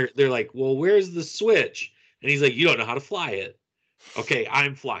 and they're like, well, where's the switch? And he's like, you don't know how to fly it. Okay,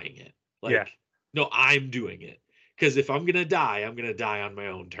 I'm flying it. Like, no, I'm doing it. Because if I'm gonna die, I'm gonna die on my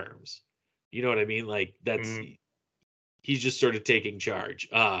own terms. You know what I mean? Like that's he's just sort of taking charge.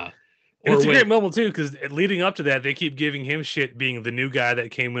 It's a great moment too, because leading up to that, they keep giving him shit being the new guy that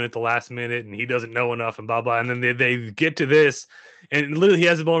came in at the last minute and he doesn't know enough and blah blah. And then they get to this, and literally he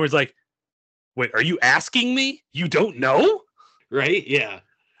has a moment where he's like, "Wait, are you asking me? You don't know?" Right? Yeah.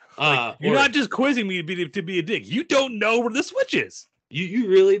 You're not just quizzing me to be a dick. You don't know where the switch is. You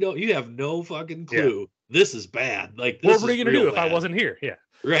really don't. You have no fucking clue. this is bad. Like, this What is were you gonna real do if I bad. wasn't here? Yeah.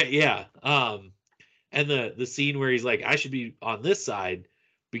 Right, yeah. And the scene where he's like, I should be on this side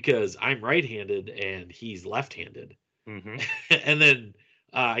because I'm right-handed and he's left-handed. Mm-hmm. And then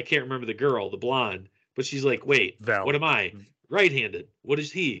I can't remember the girl, the blonde, but she's like, wait, Val. what am I? Right-handed. What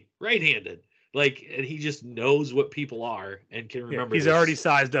is he? Right-handed. Like, and he just knows what people are and can remember. He's this. already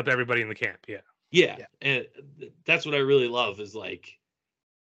sized up everybody in the camp. Yeah. Yeah. And that's what I really love is like,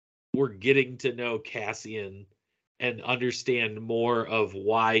 we're getting to know Cassian and understand more of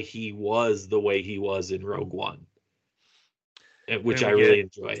why he was the way he was in Rogue One, which I really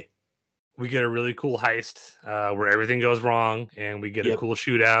enjoy. We get a really cool heist where everything goes wrong, and we get a cool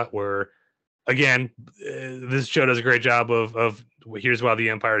shootout where, again, this show does a great job of here's why the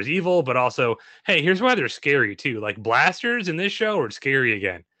Empire is evil, but also, hey, here's why they're scary too. Like, blasters in this show are scary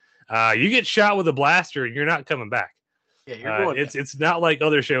again. You get shot with a blaster, and you're not coming back. Yeah, you're going. It's not like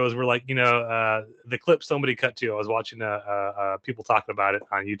other shows where, like, the clip somebody cut to. I was watching people talking about it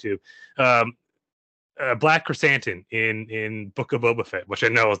on YouTube. Black Chrysanthemum in Book of Boba Fett, which I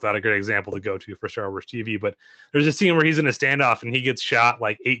know is not a great example to go to for Star Wars TV, but there's a scene where he's in a standoff and he gets shot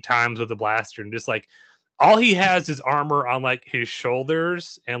like 8 times with a blaster, and just like all he has is armor on like his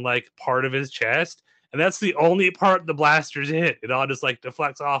shoulders and like part of his chest. And that's the only part the blasters hit. It all just like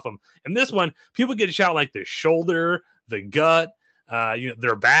deflects off him. And this one, people get shot like the shoulder, the gut,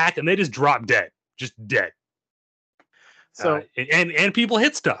 their back, and they just drop dead, just dead. So and people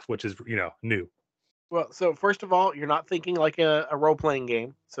hit stuff, which is new. Well, so first of all, you're not thinking like a role playing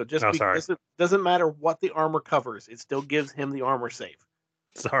game. So just because it doesn't matter what the armor covers, it still gives him the armor save.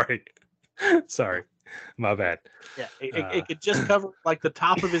 Sorry, my bad. Yeah, it could just cover like the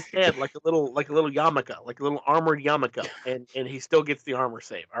top of his head, like a little yarmulke, like a little armored yarmulke, and he still gets the armor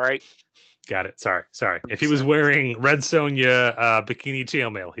save. All right. Got it. Sorry. If he was wearing Red Sonja bikini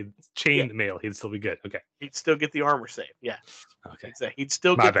chain mail, he'd still be good. Okay. He'd still get the armor save. Yeah. Okay. He'd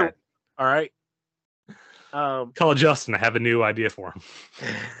still My get bad. All right. Call Justin. I have a new idea for him.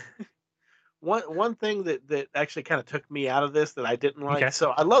 One thing that actually kind of took me out of this that I didn't like. Okay.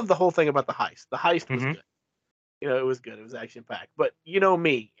 So I love the whole thing about the heist. The heist was good. It was good. It was action packed. But you know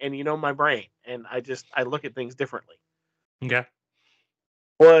me, and you know my brain, and I look at things differently. Okay.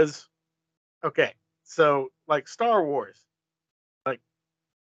 Okay, so like Star Wars, like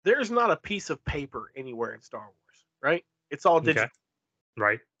there's not a piece of paper anywhere in Star Wars, right? It's all digital. Okay.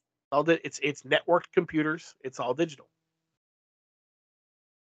 Right. It's networked computers. It's all digital.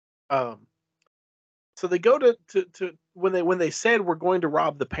 So they go to when they said we're going to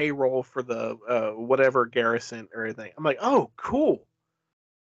rob the payroll for the whatever garrison or anything. I'm like, oh, cool.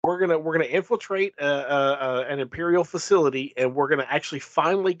 We're gonna infiltrate an Imperial facility, and we're gonna actually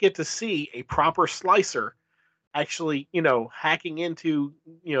finally get to see a proper slicer, actually, hacking into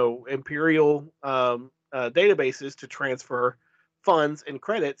Imperial databases to transfer funds and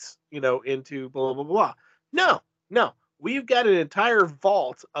credits, into blah blah blah. No, we've got an entire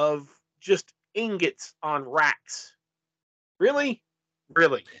vault of just ingots on racks. Really?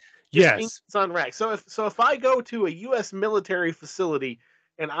 Yes. Ingots on racks. So if I go to a U.S. military facility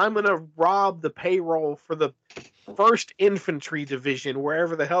and I'm going to rob the payroll for the 1st Infantry Division,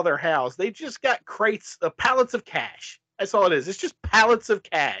 wherever the hell they're housed, they just got crates of pallets of cash. That's all it is. It's just pallets of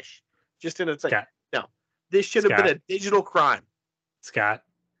cash. Just in a thing. No, this should have been a digital crime. Scott.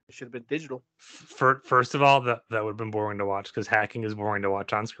 It should have been digital. First of all, that would have been boring to watch because hacking is boring to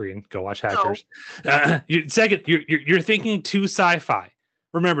watch on screen. Go watch Hackers. No. Second, you're thinking too sci-fi.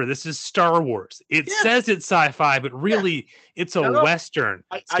 Remember, this is Star Wars. It says it's sci-fi, but really, it's a Western.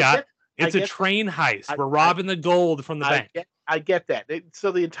 Scott, it's a train heist. We're robbing the gold from the bank. I get that.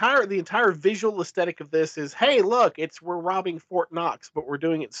 So the entire visual aesthetic of this is, hey, look, we're robbing Fort Knox, but we're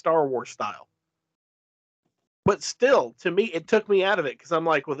doing it Star Wars style. But still, to me, it took me out of it because I'm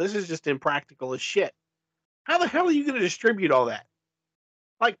like, well, this is just impractical as shit. How the hell are you going to distribute all that?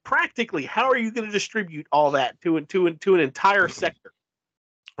 Like, practically, how are you going to distribute all that to an entire sector?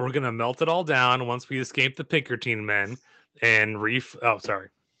 We're going to melt it all down once we escape the Pinkerton men and oh, sorry.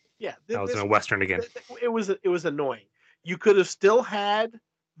 Yeah. That was in a Western again. It was annoying. You could have still had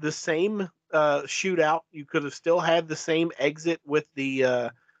the same shootout. You could have still had the same exit with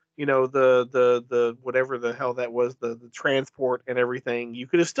the the whatever the hell that was, the transport and everything. You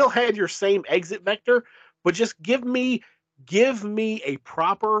could have still had your same exit vector, but just give me a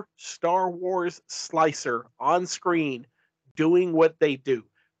proper Star Wars slicer on screen doing what they do.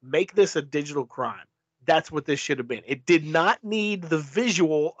 Make this a digital crime. That's what this should have been. It did not need the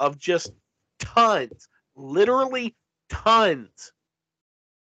visual of just tons, literally tons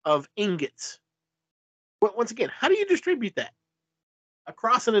of ingots. But once again, how do you distribute that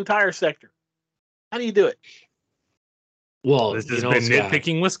across an entire sector? How do you do it? Well, This has been Scott,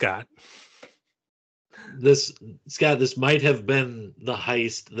 nitpicking with Scott. this might have been the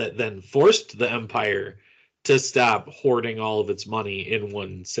heist that then forced the Empire to stop hoarding all of its money in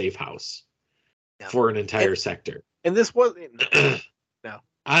one safe house for an entire sector. And this was no.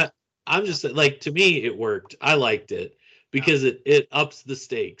 I'm just like, to me it worked. I liked it because it ups the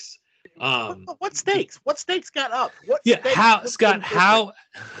stakes. What stakes? What stakes got up? What Yeah, stakes? how What's Scott? been different?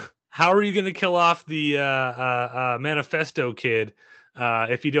 How are you going to kill off the manifesto kid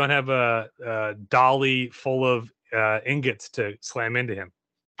if you don't have a dolly full of ingots to slam into him?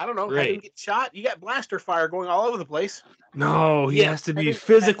 I don't know. Have Right. him get shot. You got blaster fire going all over the place. No, he Yeah, has to be have him-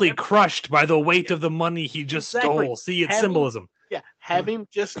 physically have him- crushed by the weight of the money he just Exactly. stole. See, it's Have him- symbolism. Yeah, have him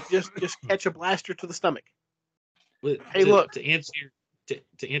just catch a blaster to the stomach. But Hey, look. to answer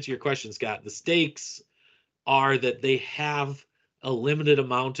your question, Scott, the stakes are that they have a limited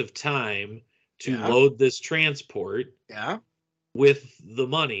amount of time to Yeah. load this transport Yeah, with the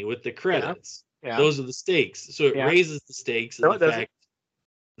money, with the credits. yeah. Those are the stakes. So it Yeah. raises the stakes No, in it the doesn't. fact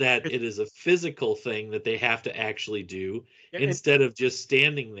that it is a physical thing that they have to actually do And- instead of just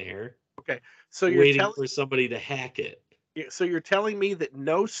standing there so you're waiting telling for somebody to hack it. so you're telling me that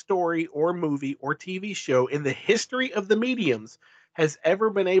no story or movie or TV show in the history of the mediums has ever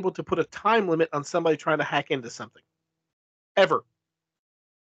been able to put a time limit on somebody trying to hack into something. Ever.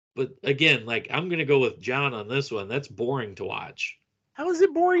 But again, like, I'm going to go with John on this one. That's boring to watch. How is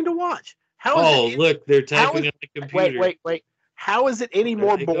it boring to watch? How is Oh, it look, they're how typing is- on the computer. wait. How is it any There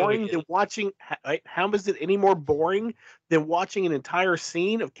more they go boring again. than watching? How is it any more boring than watching an entire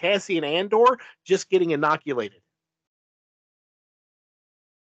scene of Cassian Andor just getting inoculated?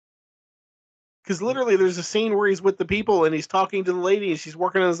 Because literally, there's a scene where he's with the people and he's talking to the lady and she's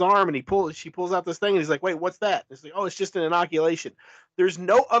working on his arm and she pulls out this thing and he's like, "Wait, what's that?" It's like, "Oh, it's just an inoculation." There's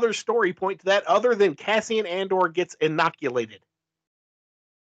no other story point to that other than Cassian Andor gets inoculated.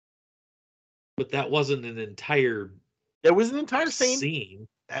 But that wasn't an entire There was an entire scene. scene.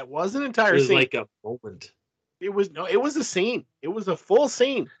 That was an It entire was scene. like a moment. It was a scene. It was a full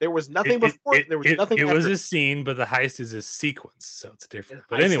scene. There was nothing before. There was nothing. It was after. a scene, but the heist is a sequence, so it's different.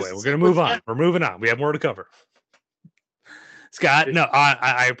 But Heist is anyway, a we're gonna move sequence, on. yeah. We're moving on. We have more to cover. Scott, no,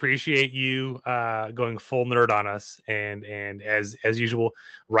 I appreciate you going full nerd on us, and as usual,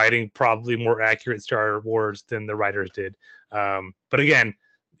 writing probably more accurate Star Wars than the writers did. But again,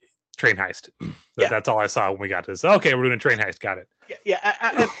 train heist. Yeah. That's all I saw when we got to this. Okay, we're doing a train heist. Got it. Yeah.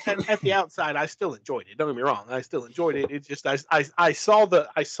 At the outside, I still enjoyed it. Don't get me wrong. I still enjoyed it. It's just I saw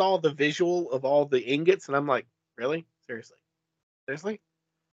the visual of all the ingots, and I'm like, really, seriously.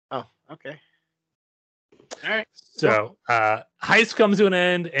 Oh, okay. All right. So heist comes to an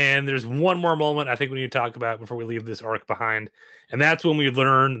end, and there's one more moment I think we need to talk about before we leave this arc behind, and that's when we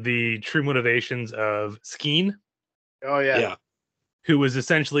learn the true motivations of Skeen, Oh yeah. who was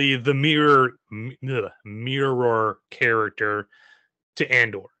essentially the mirror character to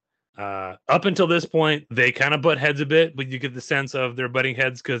Andor. Up until this point, they kind of butt heads a bit, but you get the sense of they're butting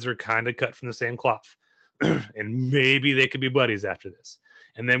heads because they're kind of cut from the same cloth, and maybe they could be buddies after this.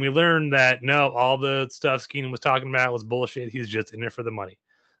 And then we learned that no, all the stuff Skeen was talking about was bullshit. He's just in it for the money.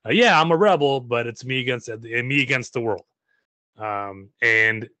 Yeah, I'm a rebel, but it's me against the world.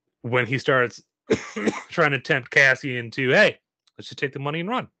 And when he starts trying to tempt Cassian to, hey, let's just take the money and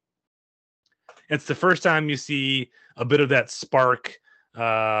run. It's the first time you see a bit of that spark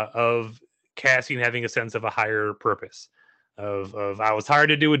of Cassian having a sense of a higher purpose. Of I was hired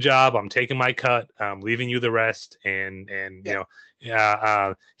to do a job. I'm taking my cut. I'm leaving you the rest. And you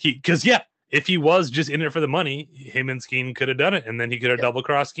know, if he was just in it for the money, him and Skeen could have done it, and then he could have double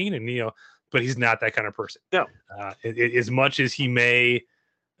crossed Skeen, and you know, but he's not that kind of person. No. As much as he may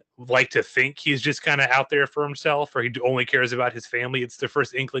like to think he's just kind of out there for himself, or he only cares about his family, it's the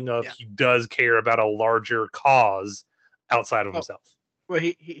first inkling of he does care about a larger cause outside of himself. Well,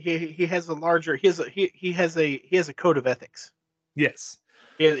 he has a larger he has a code of ethics. Yes.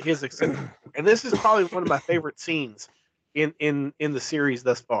 And this is probably one of my favorite scenes in the series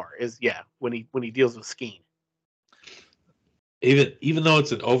thus far. Is when he deals with Skeen. Even though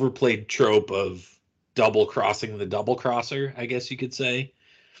it's an overplayed trope of double crossing the double crosser, I guess you could say,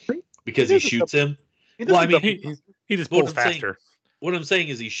 because he shoots him. Well, I mean, he just pulls faster. What I'm saying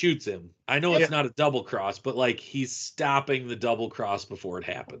is he shoots him. I know it's not a double cross, but like he's stopping the double cross before it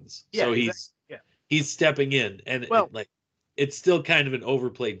happens. Yeah, so exactly. he's stepping in, and it's still kind of an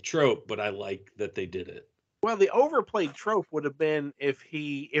overplayed trope, but I like that they did it. Well, the overplayed trope would have been if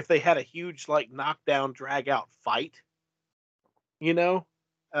they had a huge like knockdown drag out fight, you know,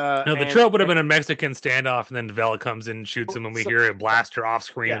 No, the trope would have been a Mexican standoff, and then Vela comes in and shoots him, and we hear a blaster off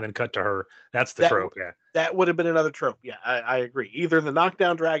screen, and then cut to her. That's the trope, yeah. That would have been another trope. Yeah, I agree. Either the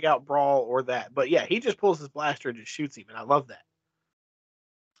knockdown, drag out, brawl, or that. But yeah, he just pulls his blaster and just shoots him, and I love that.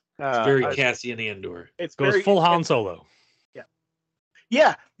 It's very Cassian Andor. It goes full Han Solo.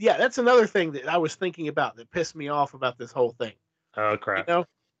 Yeah. That's another thing that I was thinking about that pissed me off about this whole thing. Oh crap!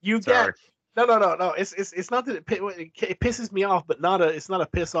 You get. No. It's not that it pisses me off, but it's not a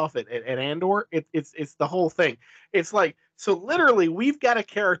piss off at Andor. It's the whole thing. It's like, so literally we've got a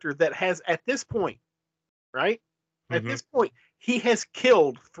character that has, at this point, right? At this point, he has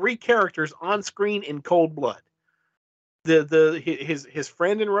killed 3 characters on screen in cold blood. His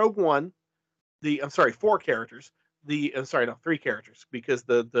friend in Rogue One, 4 characters. 3 characters, because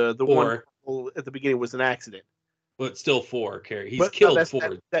the one at the beginning was an accident. But still 4, Carrie. He's killed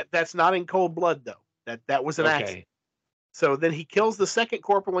 4. That's not in cold blood, though. That was an accident. So then he kills the second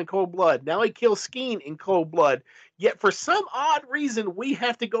corporal in cold blood. Now he kills Skeen in cold blood. Yet for some odd reason, we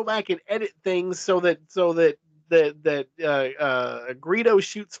have to go back and edit things so that Greedo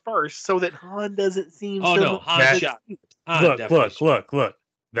shoots first, so that Han doesn't seem. Oh no, Han shot. Look.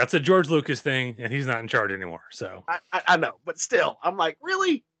 That's a George Lucas thing, and he's not in charge anymore. So I know, but still, I'm like,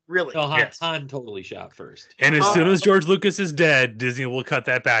 really. No, Han totally shot first. And as soon as George Lucas is dead, Disney will cut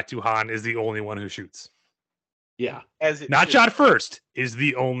that back to Han is the only one who shoots. Yeah. Shot first, is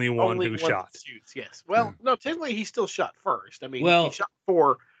the only one who shot. Shoots, yes. Well, no, technically he still shot first. I mean, he shot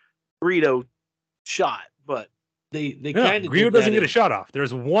before Greedo shot, but they kind of Greedo doesn't get a shot off.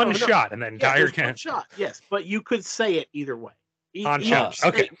 There's one shot in that entire one shot. Yes, but you could say it either way. Han shot.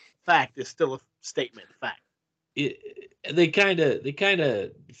 Okay. Fact is still a statement of fact. They kind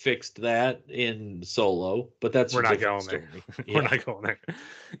of fixed that in Solo, but we're not going there. We're not going there.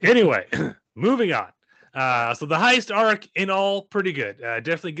 Anyway, moving on. So the heist arc in all pretty good.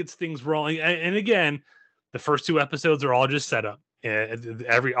 Definitely gets things rolling. And again, the first 2 episodes are all just set up.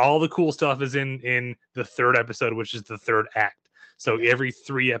 All the cool stuff is in the 3rd episode, which is the 3rd act. So every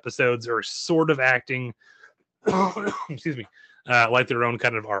 3 episodes are sort of acting, excuse me, like their own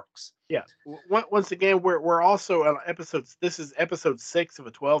kind of arcs. Yeah. Once again, we're also on episodes. This is episode 6 of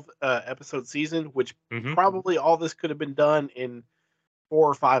a 12 episode season, which probably all this could have been done in 4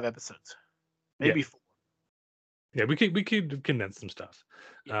 or 5 episodes, maybe 4. Yeah, we could condense some stuff.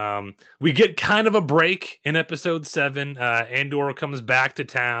 We get kind of a break in episode 7. Andor comes back to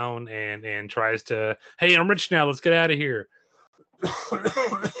town and tries to, hey, I'm rich now. Let's get out of here.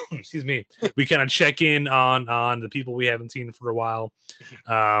 Excuse me. We kind of check in on the people we haven't seen for a while.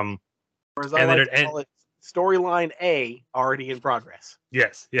 Or as I like to call it, storyline A already in progress.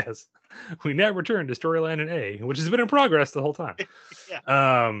 Yes. We now return to storyline A, which has been in progress the whole time.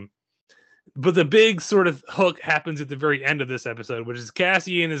 Yeah. But the big sort of hook happens at the very end of this episode, which is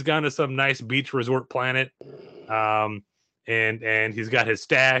Cassian has gone to some nice beach resort planet, and he's got his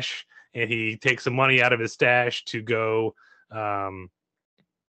stash, and he takes some money out of his stash to go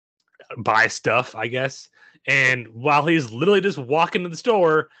buy stuff, I guess. And while he's literally just walking to the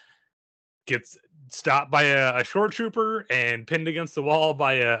store, gets stopped by a short trooper and pinned against the wall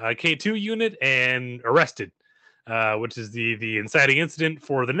by a K2 unit and arrested, which is the inciting incident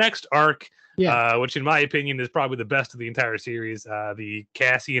for the next arc, which in my opinion is probably the best of the entire series, the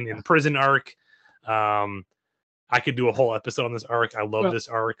Cassian in prison arc. I could do a whole episode on this arc. I love this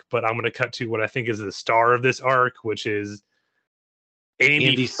arc, but I'm going to cut to what I think is the star of this arc, which is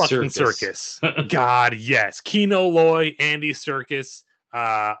Andy fucking Serkis. God, yes. Kino Loy, Andy Serkis.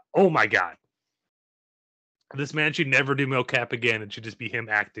 Oh my God. This man should never do mocap again. It should just be him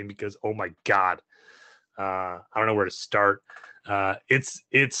acting because, oh my God. I don't know where to start.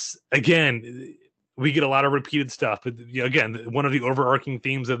 It's again, we get a lot of repeated stuff, but again, one of the overarching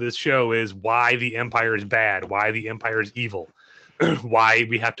themes of this show is why the Empire is bad, why the Empire is evil, why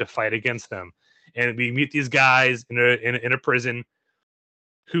we have to fight against them. And we meet these guys in a prison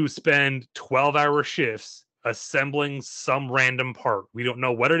who spend 12-hour shifts assembling some random part. We don't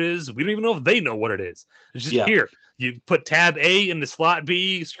know what it is. We don't even know if they know what it is. It's just here. You put tab A into slot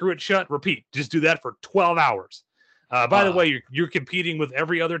B, screw it shut, repeat. Just do that for 12 hours. By the way, you're competing with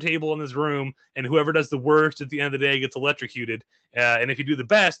every other table in this room, and whoever does the worst at the end of the day gets electrocuted. And if you do the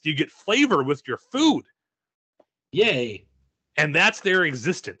best, you get flavor with your food. Yay. And that's their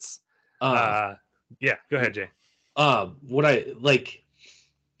existence. Yeah, go ahead, Jay.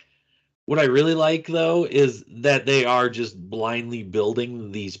 What I really like, though, is that they are just blindly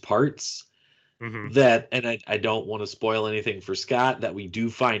building these parts. That, and I don't want to spoil anything for Scott, that we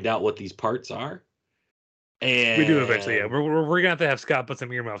do find out what these parts are. And we do eventually, yeah. We're gonna have Scott put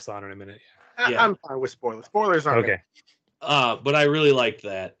some earmuffs on in a minute. Yeah. I'm fine with spoilers. Spoilers aren't okay. But I really liked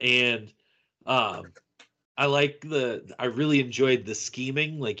that, and I really enjoyed the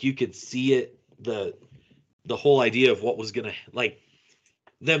scheming. Like you could see it, the whole idea of what was gonna like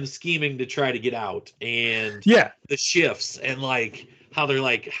them scheming to try to get out, and the shifts, and like how they're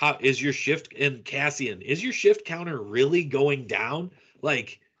like, how is your shift, and Cassian, is your shift counter really going down?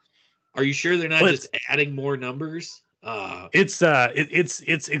 Like, are you sure they're not just adding more numbers? It's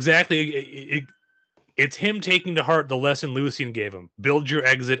exactly it's him taking to heart the lesson Lucian gave him. Build your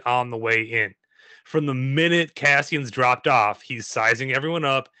exit on the way in. From the minute Cassian's dropped off, he's sizing everyone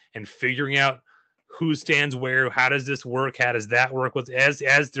up and figuring out who stands where, how does this work, how does that work. As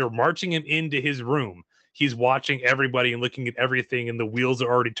they're marching him into his room, he's watching everybody and looking at everything, and the wheels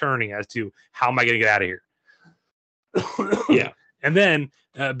are already turning as to how am I going to get out of here. Yeah. And then,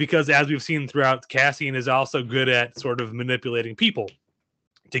 because as we've seen throughout, Cassian is also good at sort of manipulating people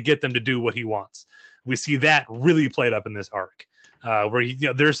to get them to do what he wants. We see that really played up in this arc, where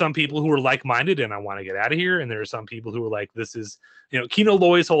there are some people who are like-minded and I want to get out of here, and there are some people who are like, this is, Kino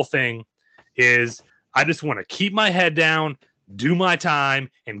Loy's whole thing is I just want to keep my head down, do my time,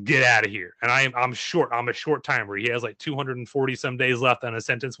 and get out of here. And I'm a short timer. He has like 240 some days left on his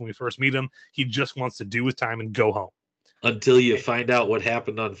sentence when we first meet him. He just wants to do his time and go home. Until you find out what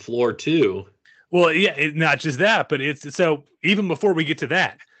happened on floor 2. Well, yeah, not just that, but it's so even before we get to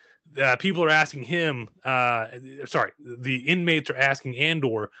that, people are asking him, the inmates are asking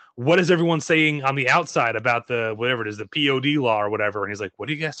Andor, what is everyone saying on the outside about the, whatever it is, the POD law or whatever? And he's like, what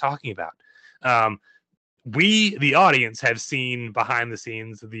are you guys talking about? We, the audience, have seen behind the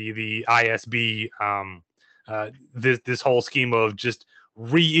scenes the ISB, this whole scheme of just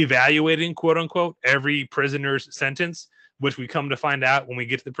reevaluating, quote unquote, every prisoner's sentence, which we come to find out when we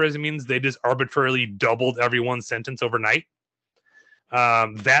get to the prison means they just arbitrarily doubled everyone's sentence overnight.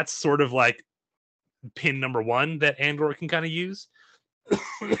 That's sort of like pin number one that Andor can kind of use.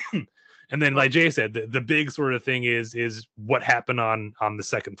 And then, like Jay said, the big sort of thing is what happened on the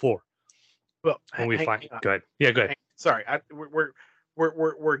second floor. Well, when we find, go ahead. Yeah, go ahead. Sorry,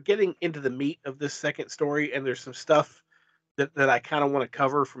 we're getting into the meat of this second story, and there's some stuff that I kind of want to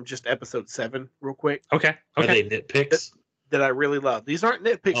cover from just episode 7 real quick. Okay. Are they nitpicks? That I really love. These aren't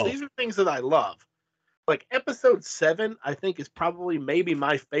nitpicks. Oh. These are things that I love. Like episode 7, I think is probably maybe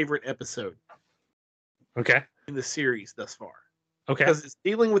my favorite episode. Okay. In the series thus far. Okay. Because it's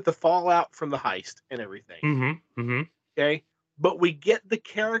dealing with the fallout from the heist and everything. Mm-hmm. Mm-hmm. Okay. But we get the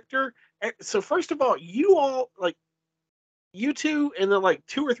character. So first of all, you two and then like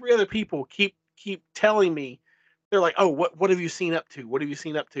 2 or 3 other people keep telling me, they're like, oh, what have you seen up to? What have you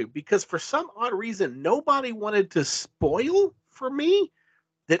seen up to? Because for some odd reason, nobody wanted to spoil for me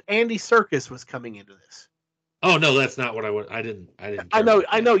that Andy Serkis was coming into this. Oh no, that's not what I didn't. I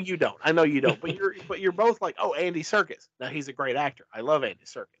know you don't. But you're both like, oh, Andy Serkis. Now he's a great actor. I love Andy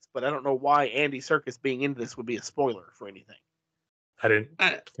Serkis, but I don't know why Andy Serkis being into this would be a spoiler for anything. I don't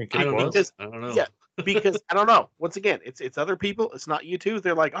know. Yeah, because I don't know. Once again, it's other people. It's not you two.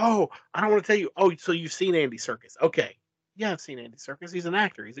 They're like, oh, I don't want to tell you. Oh, so you've seen Andy Serkis? Okay, yeah, I've seen Andy Serkis. He's an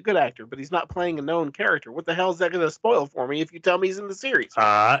actor. He's a good actor, but he's not playing a known character. What the hell is that going to spoil for me if you tell me he's in the series?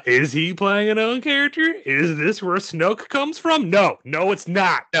 Is he playing a known character? Is this where Snoke comes from? No, it's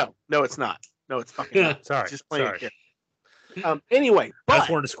not. No, it's not. No, it's fucking not. Sorry, just playing a character. Anyway, I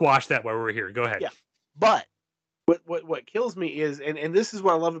just wanted to squash that while we're here. Go ahead. Yeah, but what kills me is, and this is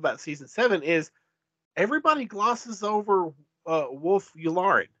what I love about season 7 is everybody glosses over Wolf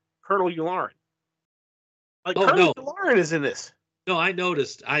Yularen, Colonel Yularen. Like Colonel Yularen is in this. No, I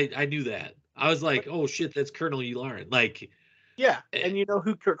noticed. I knew that. I was like, oh shit, that's Colonel Yularen. Like, yeah, and you know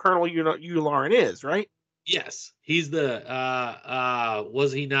who Colonel Yularen is, right? Yes, he's the.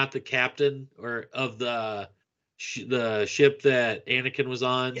 Was he not the captain or of the ship that Anakin was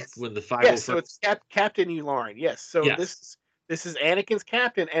on when the 501st? Yes, so it's Captain Yularen. Yes, so this is Anakin's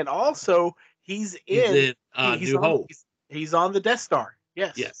captain, and also he's in New Hope. He's on the Death Star.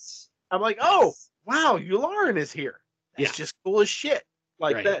 Yes. I'm like, oh wow, Yularen is here. That's just cool as shit.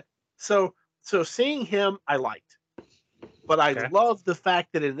 Like that. So seeing him, I liked, but I love the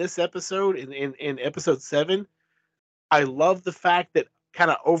fact that in this episode, in episode 7, I love the fact that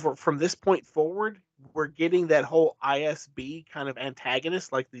kind of over from this point forward, we're getting that whole ISB kind of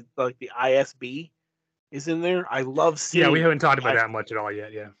antagonist, like the ISB is in there. I love seeing. Yeah, we haven't talked about that much at all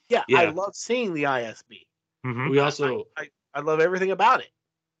yet. Yeah. I love seeing the ISB. Mm-hmm. We also, I love everything about it.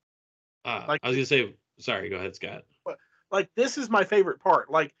 I was gonna say, sorry, go ahead, Scott. Like this is my favorite part.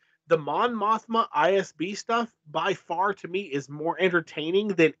 Like the Mon Mothma ISB stuff, by far to me, is more entertaining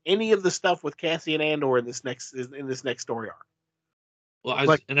than any of the stuff with Cassian Andor in this next story arc. Well, I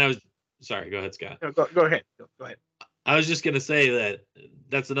was sorry. Go ahead, Scott. No, go ahead. Go ahead. I was just gonna say that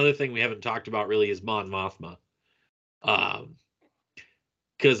that's another thing we haven't talked about really is Mon Mothma.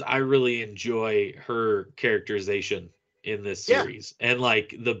 Because I really enjoy her characterization in this series and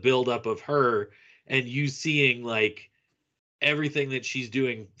like the buildup of her and you seeing like everything that she's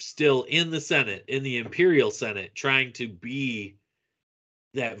doing still in the Senate, in the Imperial Senate, trying to be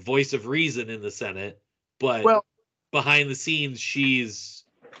that voice of reason in the Senate, but behind the scenes she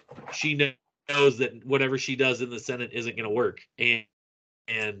knows that whatever she does in the Senate isn't going to work,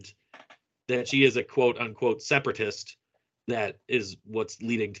 and that she is a quote unquote separatist that is what's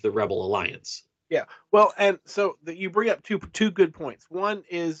leading to the Rebel Alliance. Yeah. Well, and so you bring up two good points. One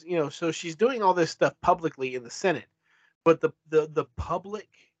is, so she's doing all this stuff publicly in the Senate, but the public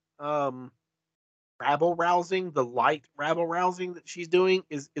rabble rousing, the light rabble rousing that she's doing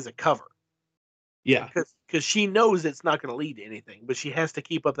is a cover. Yeah. Because she knows it's not going to lead to anything, but she has to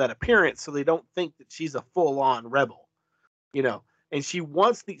keep up that appearance so they don't think that she's a full-on rebel. And she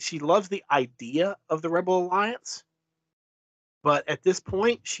loves the idea of the Rebel Alliance. But at this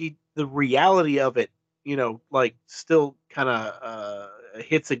point, the reality of it, like still kind of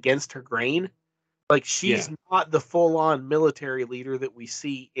hits against her grain. Like she's not the full-on military leader that we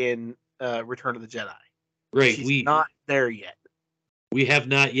see in Return of the Jedi. Right, she's not there yet. We have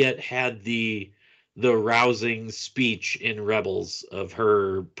not yet had the rousing speech in Rebels of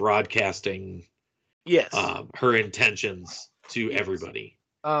her broadcasting, her intentions to everybody.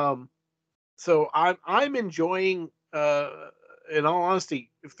 So I'm enjoying. In all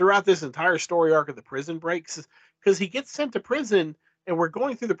honesty, throughout this entire story arc of the prison breaks, because he gets sent to prison and we're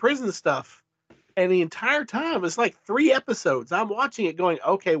going through the prison stuff, and the entire time it's like 3 episodes. I'm watching it going,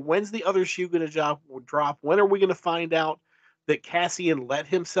 okay, when's the other shoe going to drop? When are we going to find out that Cassian let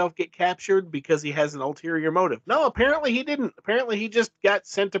himself get captured because he has an ulterior motive? No, apparently he didn't. Apparently he just got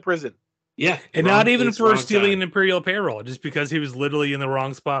sent to prison. Yeah. And not even for stealing an Imperial payroll, just because he was literally in the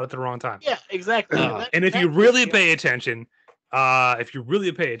wrong spot at the wrong time. Yeah, exactly. And if you really pay attention, that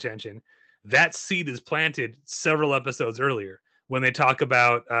seed is planted several episodes earlier when they talk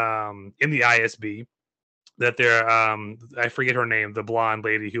about in the ISB that they're I forget her name, the blonde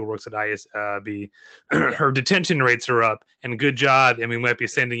lady who works at ISB. Her detention rates are up, and good job, and we might be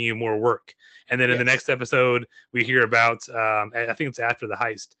sending you more work. And then in the next episode, we hear about I think it's after the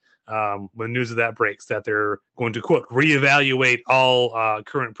heist. When news of that breaks, that they're going to quote reevaluate all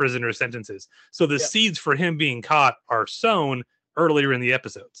current prisoner sentences. So the seeds for him being caught are sown earlier in the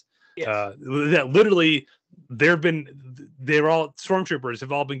episodes. That literally they're all stormtroopers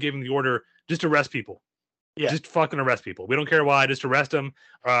have all been given the order just arrest people. Just fucking arrest people. We don't care why, just arrest them.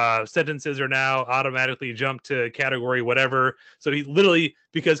 Sentences are now automatically jumped to category whatever. So he literally,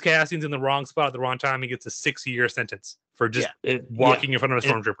 because Cassian's in the wrong spot at the wrong time, he gets a 6-year sentence for just walking in front of a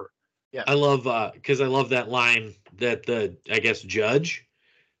stormtrooper. Yeah, I love because I love that line that the judge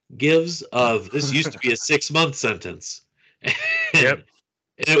gives of this used to be a 6-month sentence. And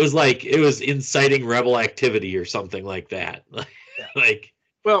it was like it was inciting rebel activity or something like that. I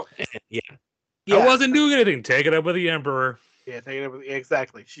wasn't doing anything. Take it up with the Emperor. Yeah, take it up with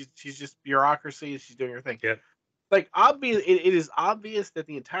exactly. She's just bureaucracy. She's doing her thing. Yeah. Like obvious, it is obvious that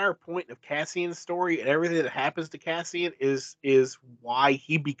the entire point of Cassian's story and everything that happens to Cassian is why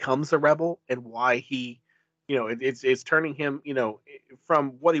he becomes a rebel and why he, it's turning him, from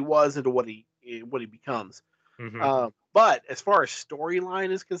what he was into what he becomes. Mm-hmm. But as far as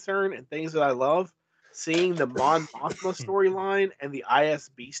storyline is concerned and things that I love, seeing the Mon Mothma storyline and the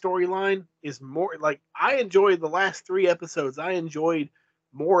ISB storyline is more like I enjoyed the last 3 episodes. I enjoyed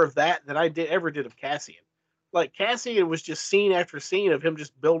more of that than I ever did of Cassian. Like, Cassian was just scene after scene of him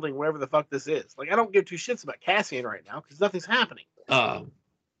just building whatever the fuck this is. Like, I don't give 2 shits about Cassian right now because nothing's happening.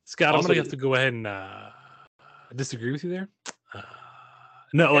 Scott, I'm going to have to go ahead and disagree with you there.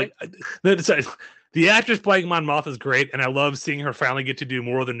 The actress playing Mon Mothma is great, and I love seeing her finally get to do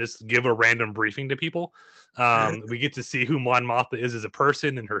more than just give a random briefing to people. We get to see who Mon Mothma is as a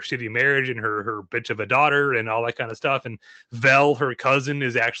person and her shitty marriage and her bitch of a daughter and all that kind of stuff. And Vel, her cousin,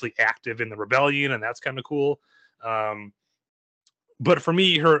 is actually active in the rebellion, and that's kind of cool. But for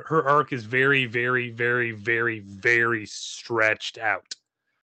me, her arc is very, very, very, very, very stretched out.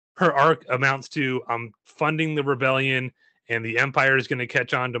 Her arc amounts to I'm funding the rebellion, and the Empire is going to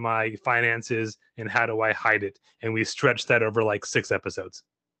catch on to my finances, and how do I hide it? And we stretched that over like 6 episodes.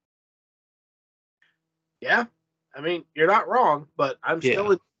 Yeah, I mean, you're not wrong, but I'm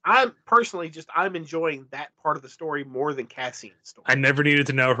still I'm personally I'm enjoying that part of the story more than Cassian's story. I never needed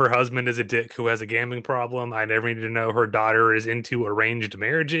to know her husband is a dick who has a gambling problem. I never needed to know her daughter is into arranged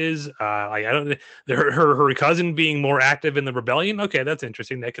marriages. I don't. Her cousin being more active in the rebellion. Okay, that's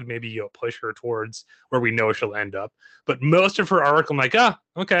interesting. That could maybe push her towards where we know she'll end up. But most of her arc, I'm like,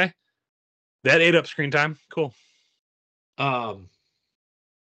 okay, that ate up screen time. Cool. Sorry,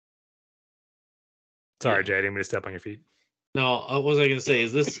 Jay, I didn't mean to step on your feet. No, what was I going to say?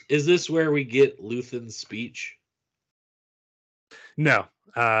 Is this where we get Luthen's speech? No.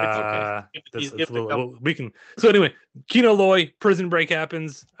 Okay. We can. So anyway, Kino Loy, prison break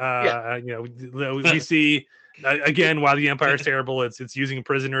happens. We see again, while the Empire's terrible, it's using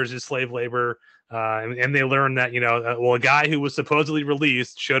prisoners as slave labor. And they learn that, a guy who was supposedly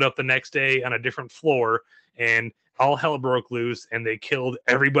released showed up the next day on a different floor, and all hell broke loose, and they killed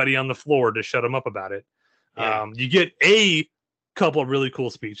everybody on the floor to shut him up about it. Yeah. You get a couple of really cool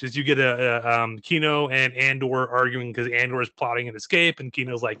speeches. You get Kino and Andor arguing because Andor is plotting an escape, and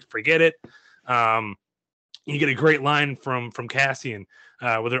Kino's like, forget it. You get a great line from Cassian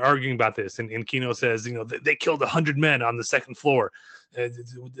where they're arguing about this, and Kino says, they killed 100 men on the second floor.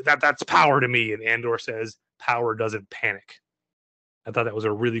 That's power to me. And Andor says, power doesn't panic. I thought that was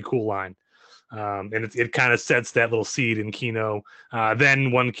a really cool line. And it kind of sets that little seed in Kino.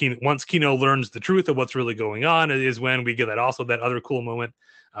 Then once Kino learns the truth of what's really going on is when we get that other cool moment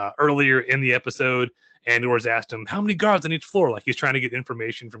earlier in the episode. Andor's asked him, how many guards on each floor? Like he's trying to get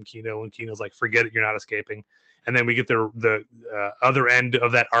information from Kino, and Kino's like, forget it, you're not escaping. And then we get the other end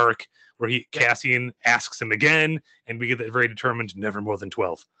of that arc where Cassian asks him again, and we get that very determined, never more than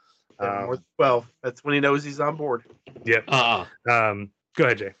 12. Never more than 12. That's when he knows he's on board. Yep. Go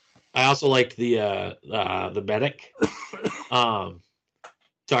ahead, Jay. I also liked the medic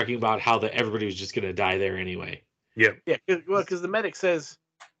talking about how everybody was just going to die there anyway. Yep. Yeah, because the medic says,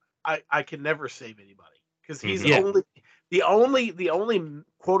 I can never save anybody, because he's the only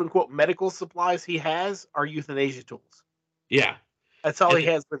quote unquote medical supplies he has are euthanasia tools. Yeah, that's all he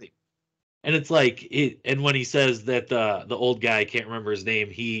has with him. And it's like and when he says that the old guy, can't remember his name,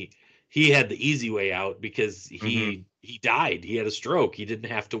 he had the easy way out because he died. He had a stroke. He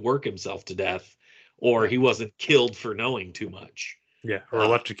didn't have to work himself to death, or he wasn't killed for knowing too much. Yeah, or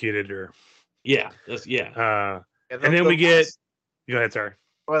electrocuted, or and then we get. Go ahead, sorry.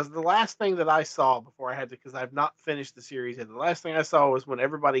 Was the last thing that I saw before I had to, because I've not finished the series yet. The last thing I saw was when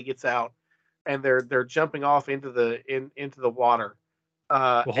everybody gets out and they're jumping off into the water.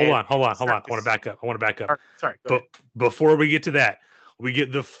 Hold on. I want to back up. Sorry. But before we get to that, we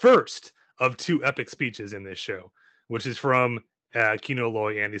get the first of two epic speeches in this show, which is from Kino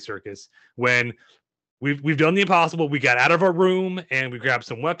Loy, Andy Serkis, when we've done the impossible. We got out of our room and we grabbed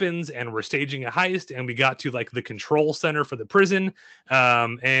some weapons and we're staging a heist, and we got to like the control center for the prison.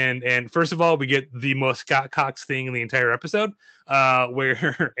 And first of all, we get the most Scott Cox thing in the entire episode,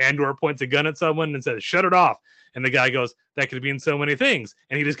 where Andor points a gun at someone and says, "Shut it off." And the guy goes, "That could mean so many things,"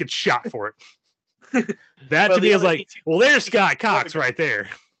 and he just gets shot for it. That to me is like, well, there's Scott Cox right there.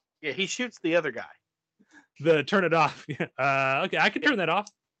 Yeah, he shoots the other guy. The turn it off. Okay, I can turn that off.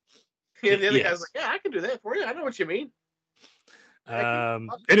 Yeah, the other guy's like, yeah, I can do that for you. I know what you mean.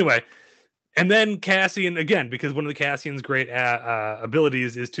 Anyway, and then Cassian, again, because one of the Cassian's great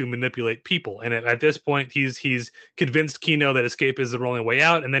abilities is to manipulate people. And at this point, he's convinced Kino that escape is the only way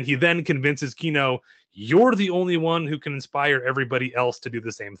out. And then he convinces Kino, you're the only one who can inspire everybody else to do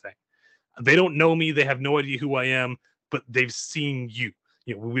the same thing. They don't know me. They have no idea who I am, but they've seen you.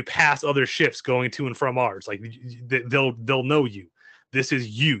 We pass other ships going to and from ours. Like they'll know you. This is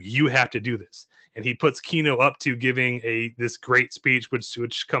you. You have to do this. And he puts Kino up to giving this great speech,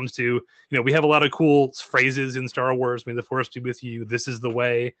 which comes to, we have a lot of cool phrases in Star Wars. May the Force be with you. This is the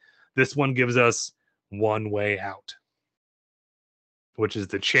way. This one gives us one way out, which is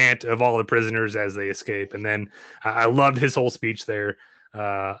the chant of all the prisoners as they escape. And then I loved his whole speech there,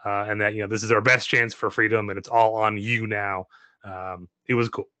 and that this is our best chance for freedom, and it's all on you now. It was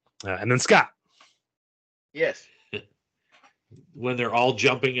cool. And then Scott. Yes. When they're all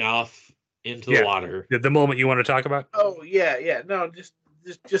jumping off into the water. The moment you want to talk about? Oh, yeah. No,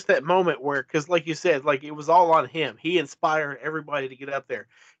 just that moment where, because like you said, like it was all on him. He inspired everybody to get up there.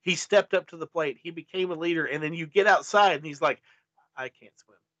 He stepped up to the plate. He became a leader. And then you get outside and he's like, I can't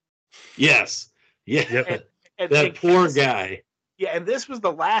swim. Yes. Yeah. Yep. And poor guy. Yeah. And this was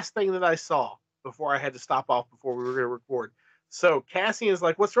the last thing that I saw before I had to stop off before we were going to record. So Cassian's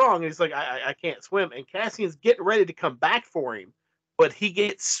like, what's wrong? And he's like, I can't swim. And Cassian's getting ready to come back for him, but he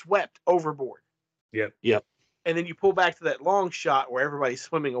gets swept overboard. Yep. And then you pull back to that long shot where everybody's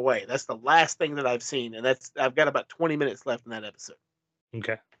swimming away. That's the last thing that I've seen. And I've got about 20 minutes left in that episode.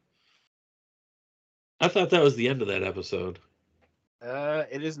 Okay. I thought that was the end of that episode.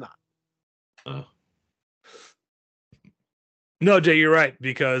 It is not. Oh. No, Jay, you're right,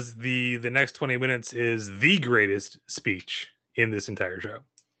 because the next 20 minutes is the greatest speech in this entire show.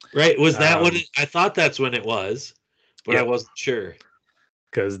 Right? Was that what I thought that's when it was, but I wasn't sure.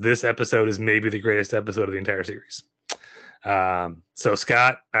 Because this episode is maybe the greatest episode of the entire series. So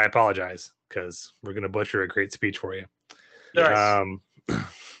Scott, I apologize because we're gonna butcher a great speech for you. Nice.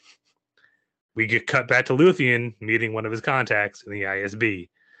 We get cut back to Luthien meeting one of his contacts in the ISB.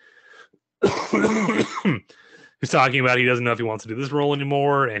 He's talking about he doesn't know if he wants to do this role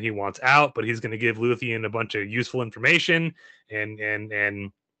anymore and he wants out, but he's going to give Luthien a bunch of useful information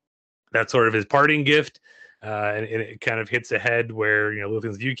and that's sort of his parting gift. And it kind of hits ahead where,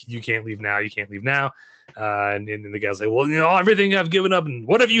 Luthien's, you can't leave now. You can't leave now. And the guy's like, well, everything I've given up and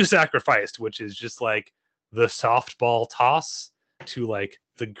what have you sacrificed? Which is just like the softball toss to like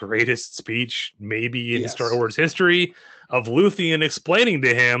the greatest speech maybe in Star Wars history of Luthien explaining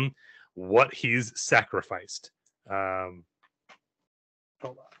to him what he's sacrificed. Hold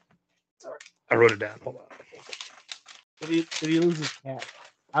on. Sorry. I wrote it down. Hold on. Did he lose his cat?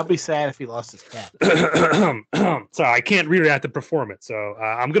 I'll be sad if he lost his cat. Sorry, I can't react to perform it, so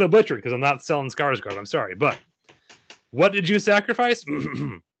I'm going to butcher it because I'm not selling Skarsgård. I'm sorry, but what did you sacrifice?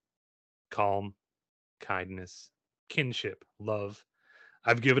 Calm, kindness, kinship, love.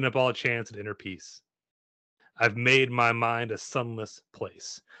 I've given up all chance at inner peace. I've made my mind a sunless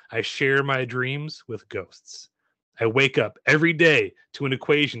place. I share my dreams with ghosts. I wake up every day to an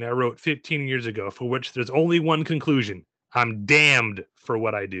equation I wrote 15 years ago for which there's only one conclusion. I'm damned for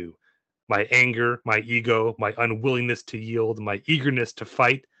what I do. My anger, my ego, my unwillingness to yield, my eagerness to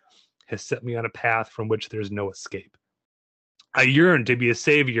fight has set me on a path from which there's no escape. I yearn to be a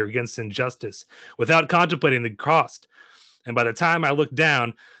savior against injustice without contemplating the cost. And by the time I looked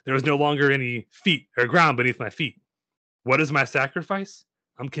down, there was no longer any feet or ground beneath my feet. What is my sacrifice?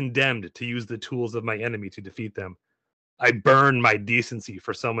 I'm condemned to use the tools of my enemy to defeat them. I burn my decency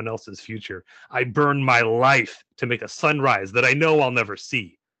for someone else's future. I burn my life to make a sunrise that I know I'll never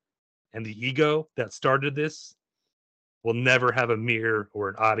see. And the ego that started this will never have a mirror or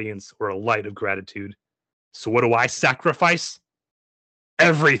an audience or a light of gratitude. So what do I sacrifice?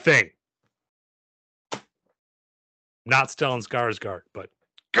 Everything. Not Stellan Skarsgård, but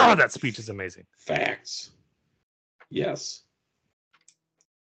God, that speech is amazing. Facts. Yes.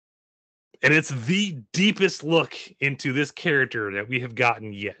 And it's the deepest look into this character that we have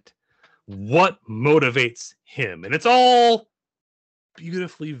gotten yet. What motivates him? And it's all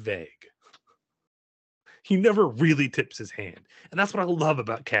beautifully vague. He never really tips his hand. And that's what I love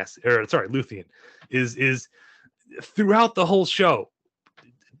about Luthien, is throughout the whole show,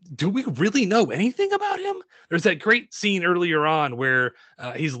 do we really know anything about him? There's that great scene earlier on where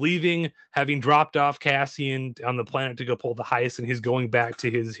he's leaving, having dropped off Cassian on the planet to go pull the heist, and he's going back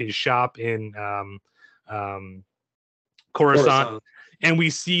to his shop in Coruscant. And we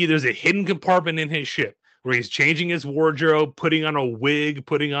see there's a hidden compartment in his ship where he's changing his wardrobe, putting on a wig,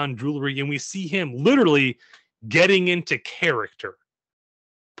 putting on jewelry, and we see him literally getting into character.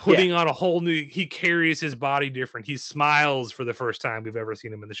 Putting on a whole new, he carries his body different. He smiles for the first time we've ever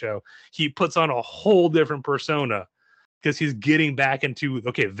seen him in the show. He puts on a whole different persona because he's getting back into,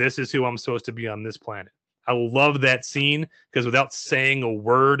 okay, this is who I'm supposed to be on this planet. I love that scene because without saying a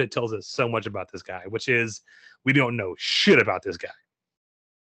word, it tells us so much about this guy, which is we don't know shit about this guy.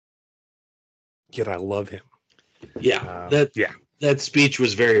 Yet I love him. Yeah, that speech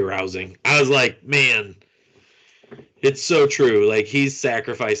was very rousing. I was like, man, it's so true. Like, he's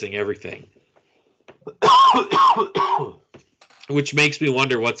sacrificing everything. Which makes me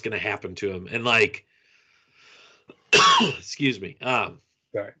wonder what's going to happen to him. And, like, excuse me.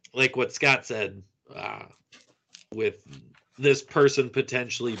 Sorry. Like what Scott said, with this person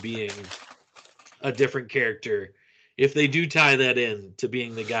potentially being a different character. If they do tie that in to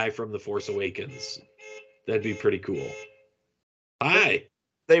being the guy from The Force Awakens, that'd be pretty cool. Hi.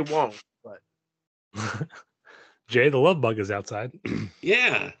 They won't, but... Jay, the love bug is outside.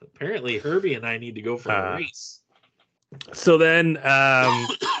 Yeah, apparently Herbie and I need to go for a race. So then,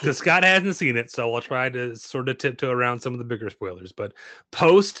 because Scott hasn't seen it, so I'll try to sort of tiptoe around some of the bigger spoilers. But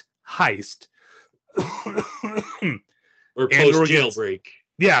post heist, or post jailbreak.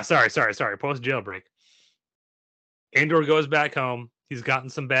 Yeah, sorry. Post jailbreak. Andor goes back home. He's gotten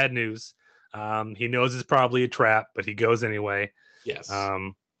some bad news. He knows it's probably a trap, but he goes anyway. Yes.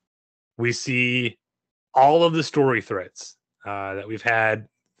 We see all of the story threads that we've had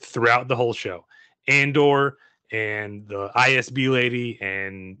throughout the whole show. Andor and the ISB lady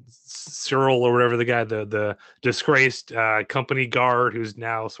and Cyril or whatever the guy, the disgraced company guard who's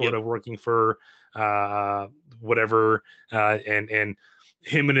now sort of working for whatever, and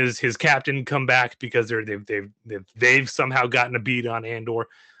him and his captain come back because they've somehow gotten a beat on Andor.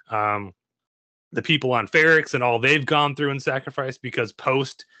 The people on Ferrix and all they've gone through and sacrificed because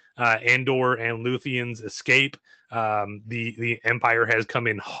post Andor and Luthien's escape, the Empire has come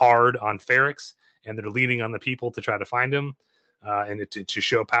in hard on Ferrix, and they're leaning on the people to try to find him and to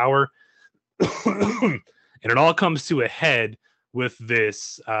show power. And it all comes to a head with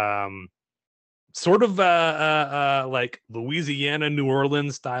this sort of like Louisiana, New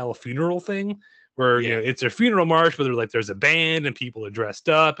Orleans style funeral thing where you know it's a funeral march, but there's a band and people are dressed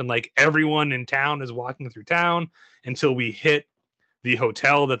up, and like everyone in town is walking through town until we hit the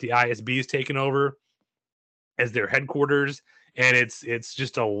hotel that the ISB is taken over as their headquarters. And it's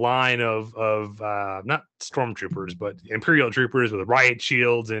just a line of not stormtroopers, but Imperial troopers with riot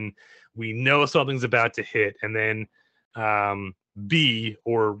shields, and we know something's about to hit. And then B,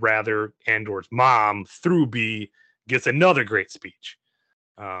 or rather Andor's mom, through B, gets another great speech.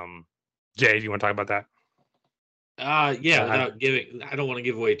 Jay, do you want to talk about that? Yeah, without giving, I don't want to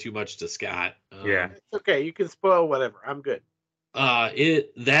give away too much to Scott. It's okay. You can spoil whatever. I'm good.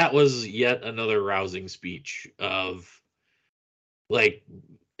 That was yet another rousing speech of, like,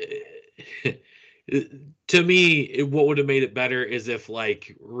 to me, what would have made it better is if,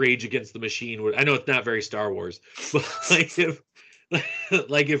 like, Rage Against the Machine would. I know it's not very Star Wars, but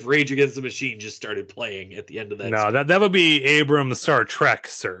like if Rage Against the Machine just started playing at the end of that. No, that would be Abrams Star Trek,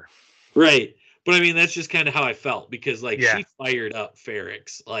 sir. Right, but I mean that's just kind of how I felt because like she fired up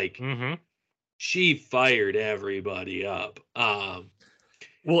Ferrix, like she fired everybody up.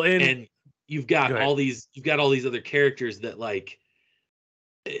 Well, and you've got all these other characters that like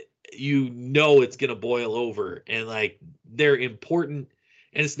it's gonna boil over, and like they're important,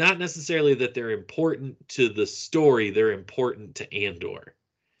 and it's not necessarily that they're important to the story, they're important to Andor.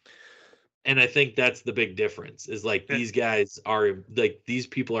 And I think that's the big difference is like these guys are like these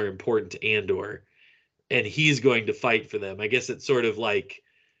people are important to Andor, and he's going to fight for them. I guess it's sort of like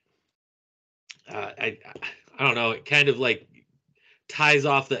I don't know, it kind of like ties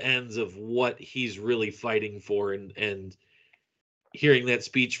off the ends of what he's really fighting for, and hearing that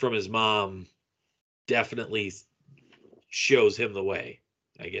speech from his mom definitely shows him the way,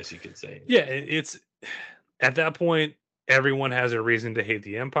 I guess you could say. Yeah, it's at that point everyone has a reason to hate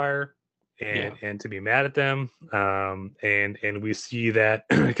the Empire and to be mad at them. And we see that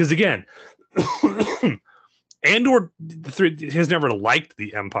because again, Andor has never liked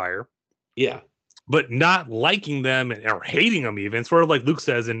the Empire. Yeah. But not liking them or hating them even, sort of like Luke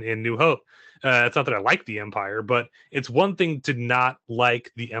says in New Hope. It's not that I like the Empire, but it's one thing to not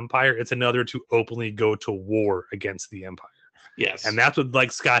like the Empire. It's another to openly go to war against the Empire. Yes. And that's what,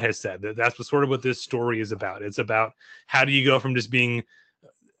 like Scott has said, that's sort of what this story is about. It's about how do you go from just being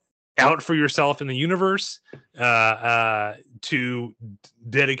out for yourself in the universe to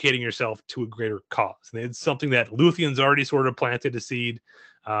dedicating yourself to a greater cause. And it's something that Luthien's already sort of planted a seed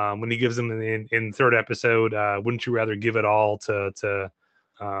when he gives them in third episode. Wouldn't you rather give it all to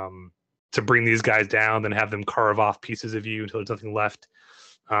bring these guys down than have them carve off pieces of you until there's nothing left?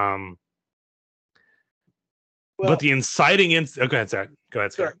 But the inciting go ahead, Scott.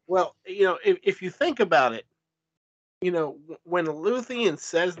 Sorry. Well, if you think about it, when Luthien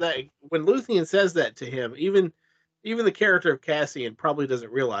says that to him, even the character of Cassian probably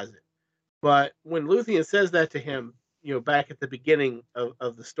doesn't realize it. But when Luthien says that to him, back at the beginning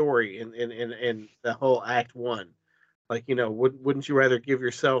of the story in the whole Act 1, like, wouldn't you rather give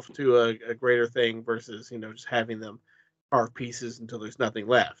yourself to a greater thing versus, just having them carve pieces until there's nothing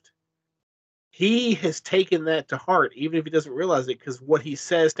left? He has taken that to heart, even if he doesn't realize it, because what he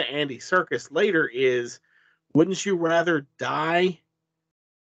says to Andy Serkis later is, wouldn't you rather die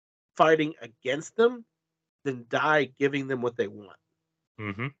fighting against them than die giving them what they want?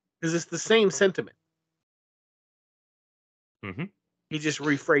 Because it's the same sentiment. He just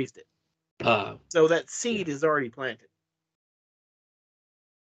rephrased it. So that seed is already planted.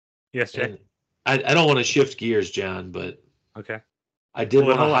 Yes, Jay. I don't want to shift gears, John, but okay. I did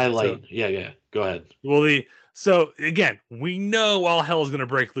want to highlight. Yeah. Go ahead. Well, so again, we know all hell is going to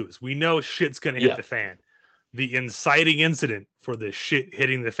break loose. We know shit's going to hit the fan. The inciting incident for the shit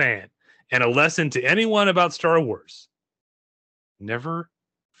hitting the fan, and a lesson to anyone about Star Wars: never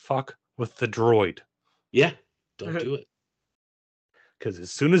fuck with the droid. Yeah, don't do it. Because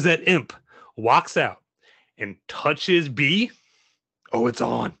as soon as that imp walks out and touches B, oh, it's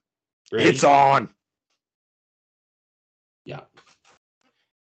on. Right? It's on. Yeah.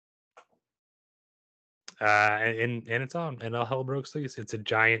 and it's on, and all hell broke loose. It's a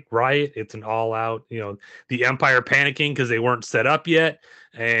giant riot. It's an all-out, the Empire panicking because they weren't set up yet,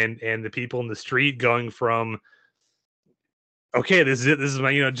 and the people in the street going from, okay, this is it. This is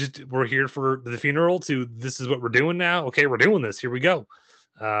my, just we're here for the funeral to this is what we're doing now. Okay, we're doing this. Here we go.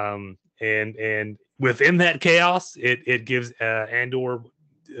 And within that chaos, it gives Andor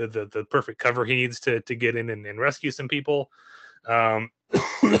the perfect cover he needs to get in and rescue some people.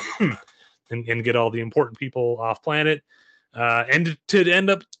 And get all the important people off planet, and to end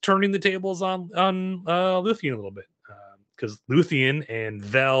up turning the tables on Luthien a little bit, because Luthien and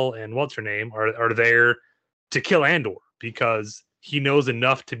Vel and what's her name are there to kill Andor because he knows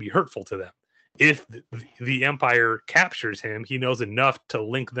enough to be hurtful to them. If the Empire captures him, he knows enough to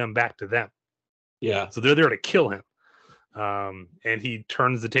link them back to them. Yeah. So they're there to kill him, and he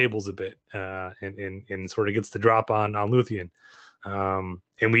turns the tables a bit, and sort of gets the drop on Luthien.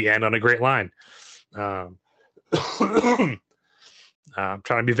 And we end on a great line. I'm trying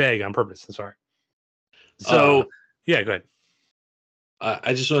to be vague on purpose. I'm sorry. So, yeah, go ahead.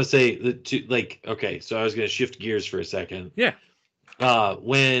 I just want to say that okay, so I was going to shift gears for a second. Yeah.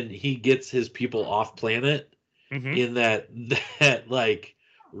 When he gets his people off planet in that like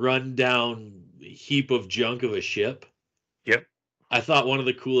run down heap of junk of a ship. Yep. I thought one of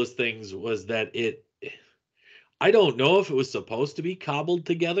the coolest things was that I don't know if it was supposed to be cobbled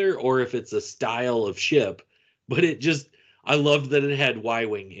together or if it's a style of ship, but I loved that it had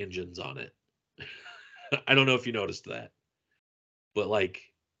Y-wing engines on it. I don't know if you noticed that, but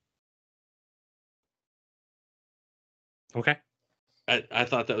okay. I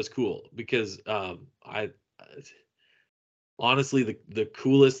thought that was cool because honestly, the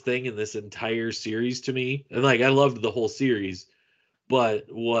coolest thing in this entire series to me, and I loved the whole series, but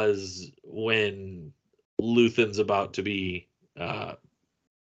was when Luthen's about to be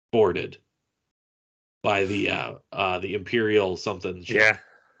boarded by the Imperial something ship.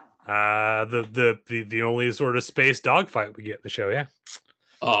 Yeah. The only sort of space dogfight we get in the show. Yeah.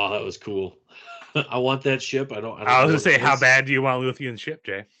 Oh, that was cool. I want that ship. I was gonna say, how bad do you want Luthien's ship,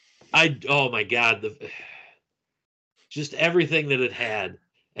 Jay? Oh my God, just everything that it had,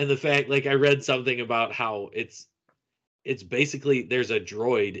 and the fact, I read something about how it's basically there's a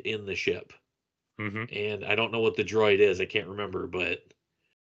droid in the ship. And I don't know what the droid is. I can't remember, but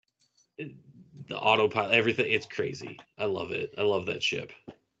the autopilot, everything, it's crazy. I love it. I love that ship.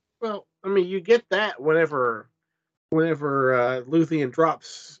 Well, I mean, you get that whenever Luthien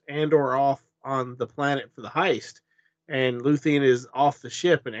drops Andor off on the planet for the heist, and Luthien is off the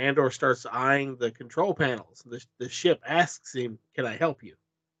ship, and Andor starts eyeing the control panels. The ship asks him, "Can I help you?"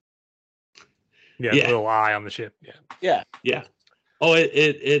 Yeah, a little eye on the ship. Yeah. Oh,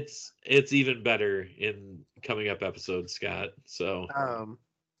 it's even better in coming up episodes, Scott. So,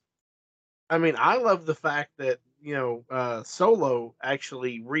 I mean, I love the fact that Solo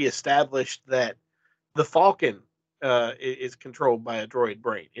actually reestablished that the Falcon is controlled by a droid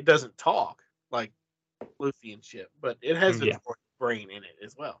brain. It doesn't talk like Luthien's ship, but it has a droid brain in it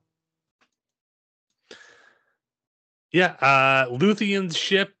as well. Yeah, Luthien's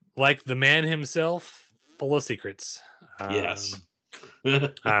ship, like the man himself, full of secrets. Yes.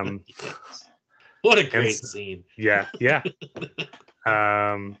 Yes. What a great scene. Yeah.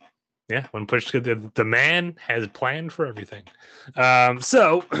 When pushed, the man has planned for everything.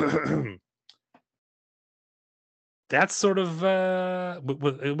 So that's sort of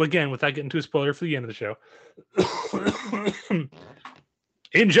again, without getting too spoiler for the end of the show.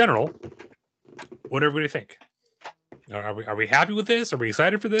 In general, what do everybody think? Are we happy with this? Are we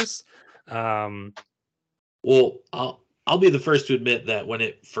excited for this? Well, I'll be the first to admit that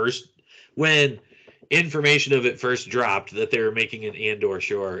when information of it first dropped that they were making an Andor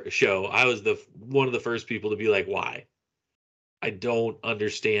show, I was one of the first people to be like, why? I don't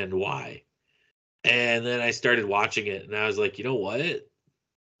understand why. And then I started watching it, and I was like, you know what?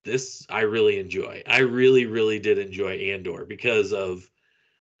 This I really enjoy. I really, really did enjoy Andor because of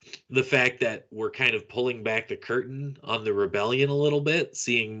the fact that we're kind of pulling back the curtain on the rebellion a little bit,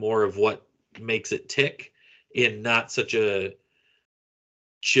 seeing more of what makes it tick in not such a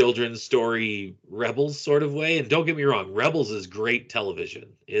children's story Rebels sort of way. And don't get me wrong, Rebels is great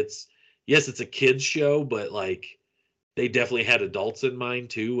television. It's a kid's show, but they definitely had adults in mind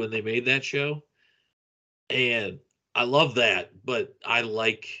too when they made that show. And I love that, but I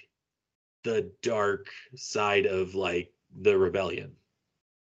like the dark side of the rebellion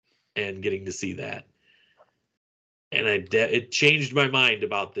and getting to see that. And it changed my mind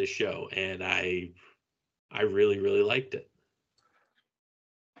about this show, and I really, really liked it.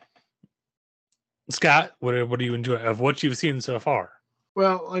 Scott, what do you enjoy of what you've seen so far?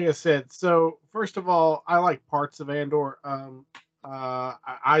 Well, like I said, so first of all, I like parts of Andor.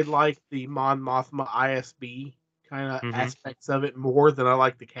 I like the Mon Mothma ISB kind of aspects of it more than I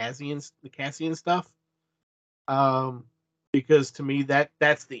like the Cassian stuff. Because to me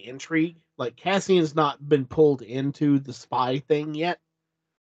that's the intrigue. Like Cassian's not been pulled into the spy thing yet.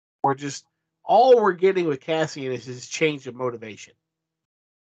 All we're getting with Cassian is his change of motivation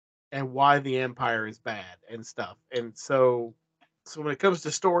and why the Empire is bad and stuff. And so when it comes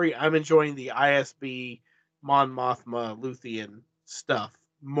to story, I'm enjoying the ISB, Mon Mothma, Luthien stuff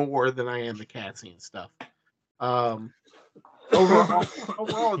more than I am the Cassian stuff. Overall,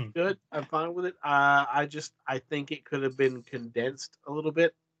 it's good. I'm fine with it. I think it could have been condensed a little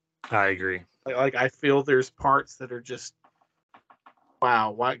bit. I agree. Like I feel there's parts that are just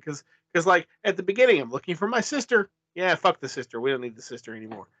wow. Why? Because like at the beginning, I'm looking for my sister. Yeah, fuck the sister. We don't need the sister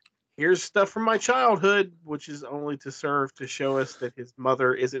anymore. Here's stuff from my childhood, which is only to serve to show us that his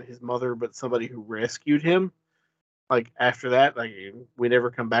mother isn't his mother, but somebody who rescued him. Like after that, like we never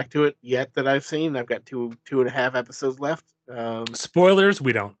come back to it yet that I've seen. I've got two and a half episodes left. Spoilers,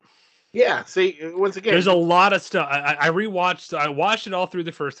 we don't. Yeah, see, once again, there's a lot of stuff. I watched it all through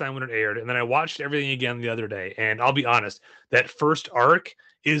the first time when it aired, and then I watched everything again the other day. And I'll be honest, that first arc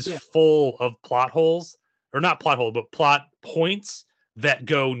is full of plot holes, or not plot hole, but plot points that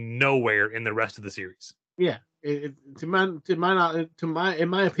go nowhere in the rest of the series. Yeah, in my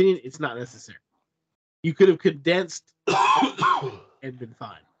opinion, it's not necessary. You could have condensed and been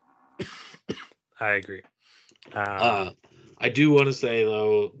fine. I agree. I do want to say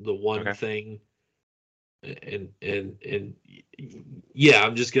though the one thing, and yeah,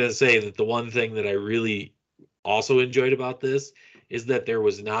 I'm just gonna say that the one thing that I really also enjoyed about this is that there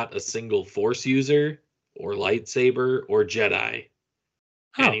was not a single Force user or lightsaber or Jedi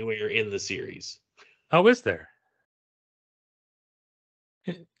anywhere in the series. Oh, is there?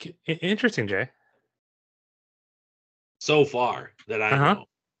 Interesting, Jay. So far that I know.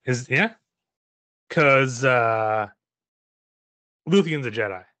 Because Luthien's a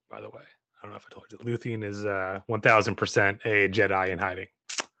Jedi, by the way. I don't know if I told you. Luthien is 1000% a Jedi in hiding.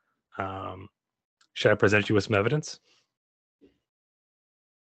 Should I present you with some evidence?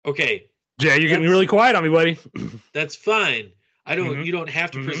 Okay. Jay, you're getting really quiet on me, buddy. That's fine. I don't. You don't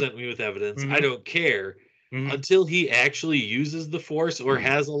have to present me with evidence. I don't care until he actually uses the Force or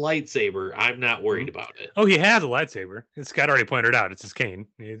has a lightsaber. I'm not worried about it. Oh, he has a lightsaber. Scott already pointed out. It's his cane.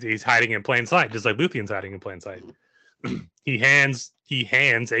 He's hiding in plain sight, just like Luthien's hiding in plain sight. He hands a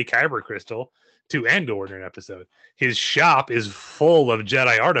kyber crystal to Andor in an episode. His shop is full of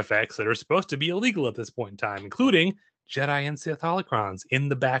Jedi artifacts that are supposed to be illegal at this point in time, including Jedi and Sith holocrons in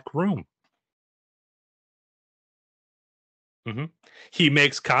the back room. He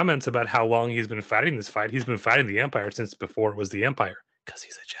makes comments about how long he's been fighting this fight. He's been fighting the Empire since before it was the Empire, because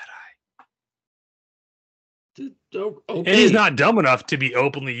he's a Jedi. Okay. And he's not dumb enough to be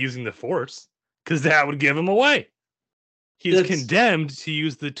openly using the Force, because that would give him away. He's condemned to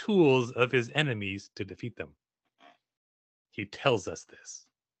use the tools of his enemies to defeat them. He tells us this.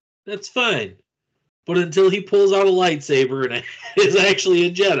 That's fine. But until he pulls out a lightsaber and is actually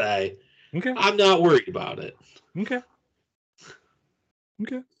a Jedi, I'm not worried about it. Okay.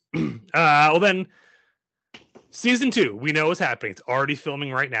 Well, then, season 2, we know what's happening. It's already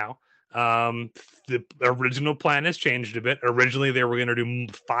filming right now. The original plan has changed a bit. Originally, they were going to do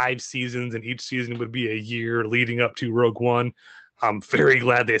 5 seasons, and each season would be a year leading up to Rogue One. I'm very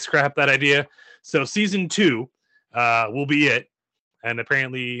glad they scrapped that idea. So season 2 will be it. And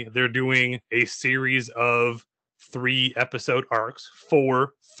apparently, they're doing a series of 3-episode arcs,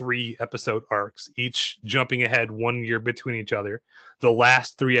 4 3-episode arcs, each jumping ahead 1 year between each other. The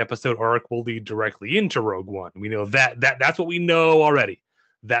last 3-episode arc will lead directly into Rogue One. We know that's what we know already.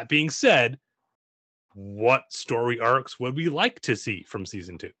 That being said, what story arcs would we like to see from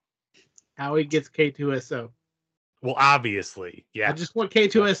season 2? How he gets K2SO. Well, obviously, yeah. I just want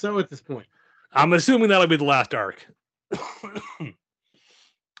K2SO at this point. I'm assuming that'll be the last arc.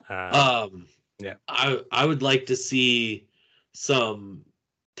 Yeah. I would like to see some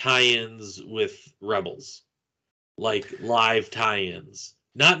tie-ins with Rebels, like live tie-ins.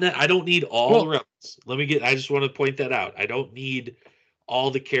 I don't need all the Rebels. I just want to point that out. I don't need all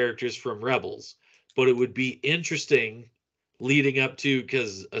the characters from Rebels, but it would be interesting leading up to,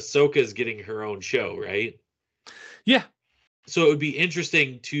 because Ahsoka is getting her own show, right? Yeah. So it would be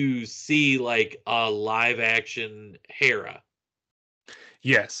interesting to see like a live action Hera.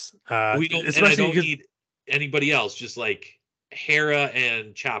 Yes. I don't need anybody else, just like Hera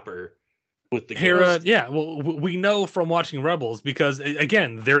and Chopper with the Hera, ghost. yeah. Well, we know from watching Rebels because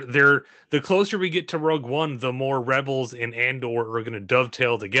again, they're the closer we get to Rogue One, the more Rebels and Andor are going to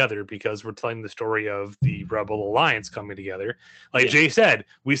dovetail together because we're telling the story of the Rebel Alliance coming together. Like Jay said,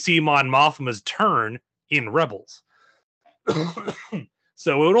 we see Mon Mothma's turn in Rebels,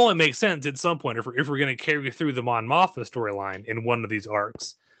 so it would only make sense at some point if we're going to carry through the Mon Mothma storyline in one of these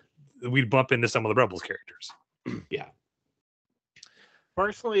arcs, we'd bump into some of the Rebels characters. Yeah.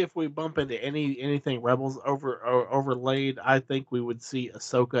 Personally, if we bump into anything Rebels overlaid, I think we would see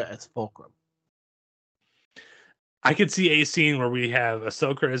Ahsoka as Fulcrum. I could see a scene where we have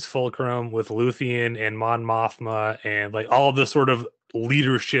Ahsoka as Fulcrum with Luthien and Mon Mothma and like all the sort of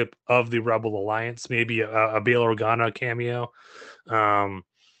leadership of the Rebel Alliance, maybe a Bail Organa cameo, and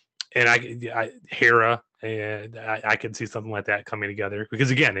Hera, and I could see something like that coming together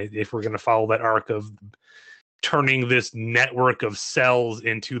because again, if we're going to follow that arc of turning this network of cells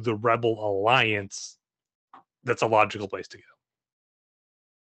into the Rebel Alliance, that's a logical place to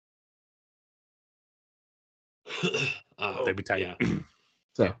go. They'd be tight. Yeah.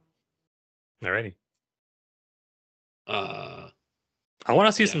 So, alrighty. Uh, I want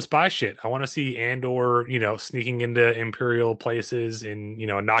to see some spy shit. I want to see Andor, sneaking into Imperial places and,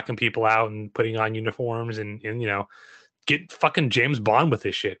 knocking people out and putting on uniforms and get fucking James Bond with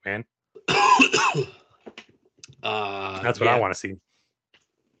this shit, man. That's what I want to see.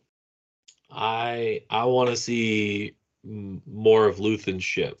 I want to see more of Luthen's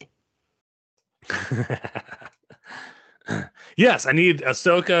ship. Yes, I need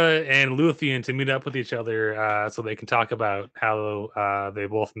Ahsoka and Luthien to meet up with each other so they can talk about how they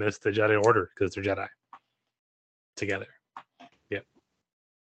both missed the Jedi Order because they're Jedi together. Yep.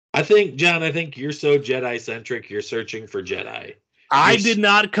 I think, John, you're so Jedi-centric, you're searching for Jedi. I did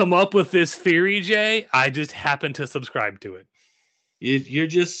not come up with this theory, Jay. I just happened to subscribe to it. You're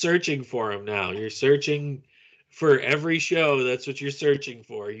just searching for him now. You're searching for every show. That's what you're searching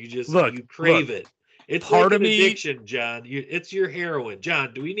for. You crave it. It's part like an addiction, John. It's your heroin.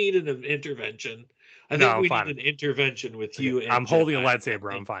 John, do we need an intervention? I think we need an intervention with you. And I'm holding a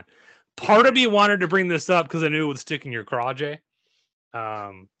lightsaber. I'm fine. Part of me wanted to bring this up because I knew it would stick in your craw, Jay.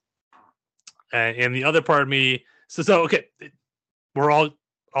 And the other part of me, so okay. We're all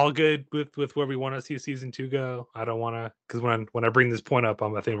good with where we want to see season 2 go. I don't want to because when I bring this point up,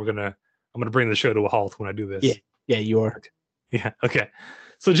 I think I'm gonna bring the show to a halt when I do this. Yeah, you are. Yeah. Okay.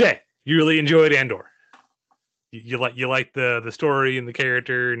 So Jay, you really enjoyed Andor. You like the story and the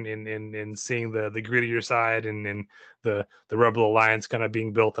character and seeing the grittier side and the Rebel Alliance kind of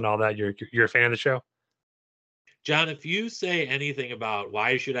being built and all that. You're a fan of the show, John. If you say anything about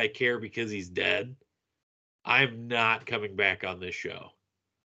why should I care because he's dead, I'm not coming back on this show.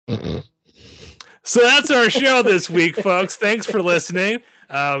 So that's our show this week, folks. Thanks for listening.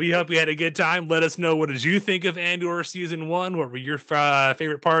 We hope you had a good time. Let us know, what did you think of Andor Season 1? What were your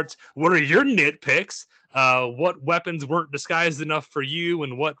favorite parts? What are your nitpicks? What weapons weren't disguised enough for you?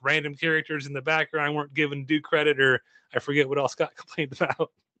 And what random characters in the background weren't given due credit? Or I forget what else got complained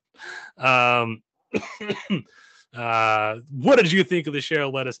about. What did you think of the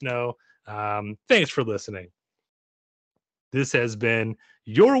show? Let us know. Thanks for listening. This has been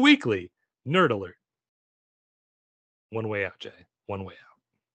your weekly Nerd Alert. One way out, Jay. One way out.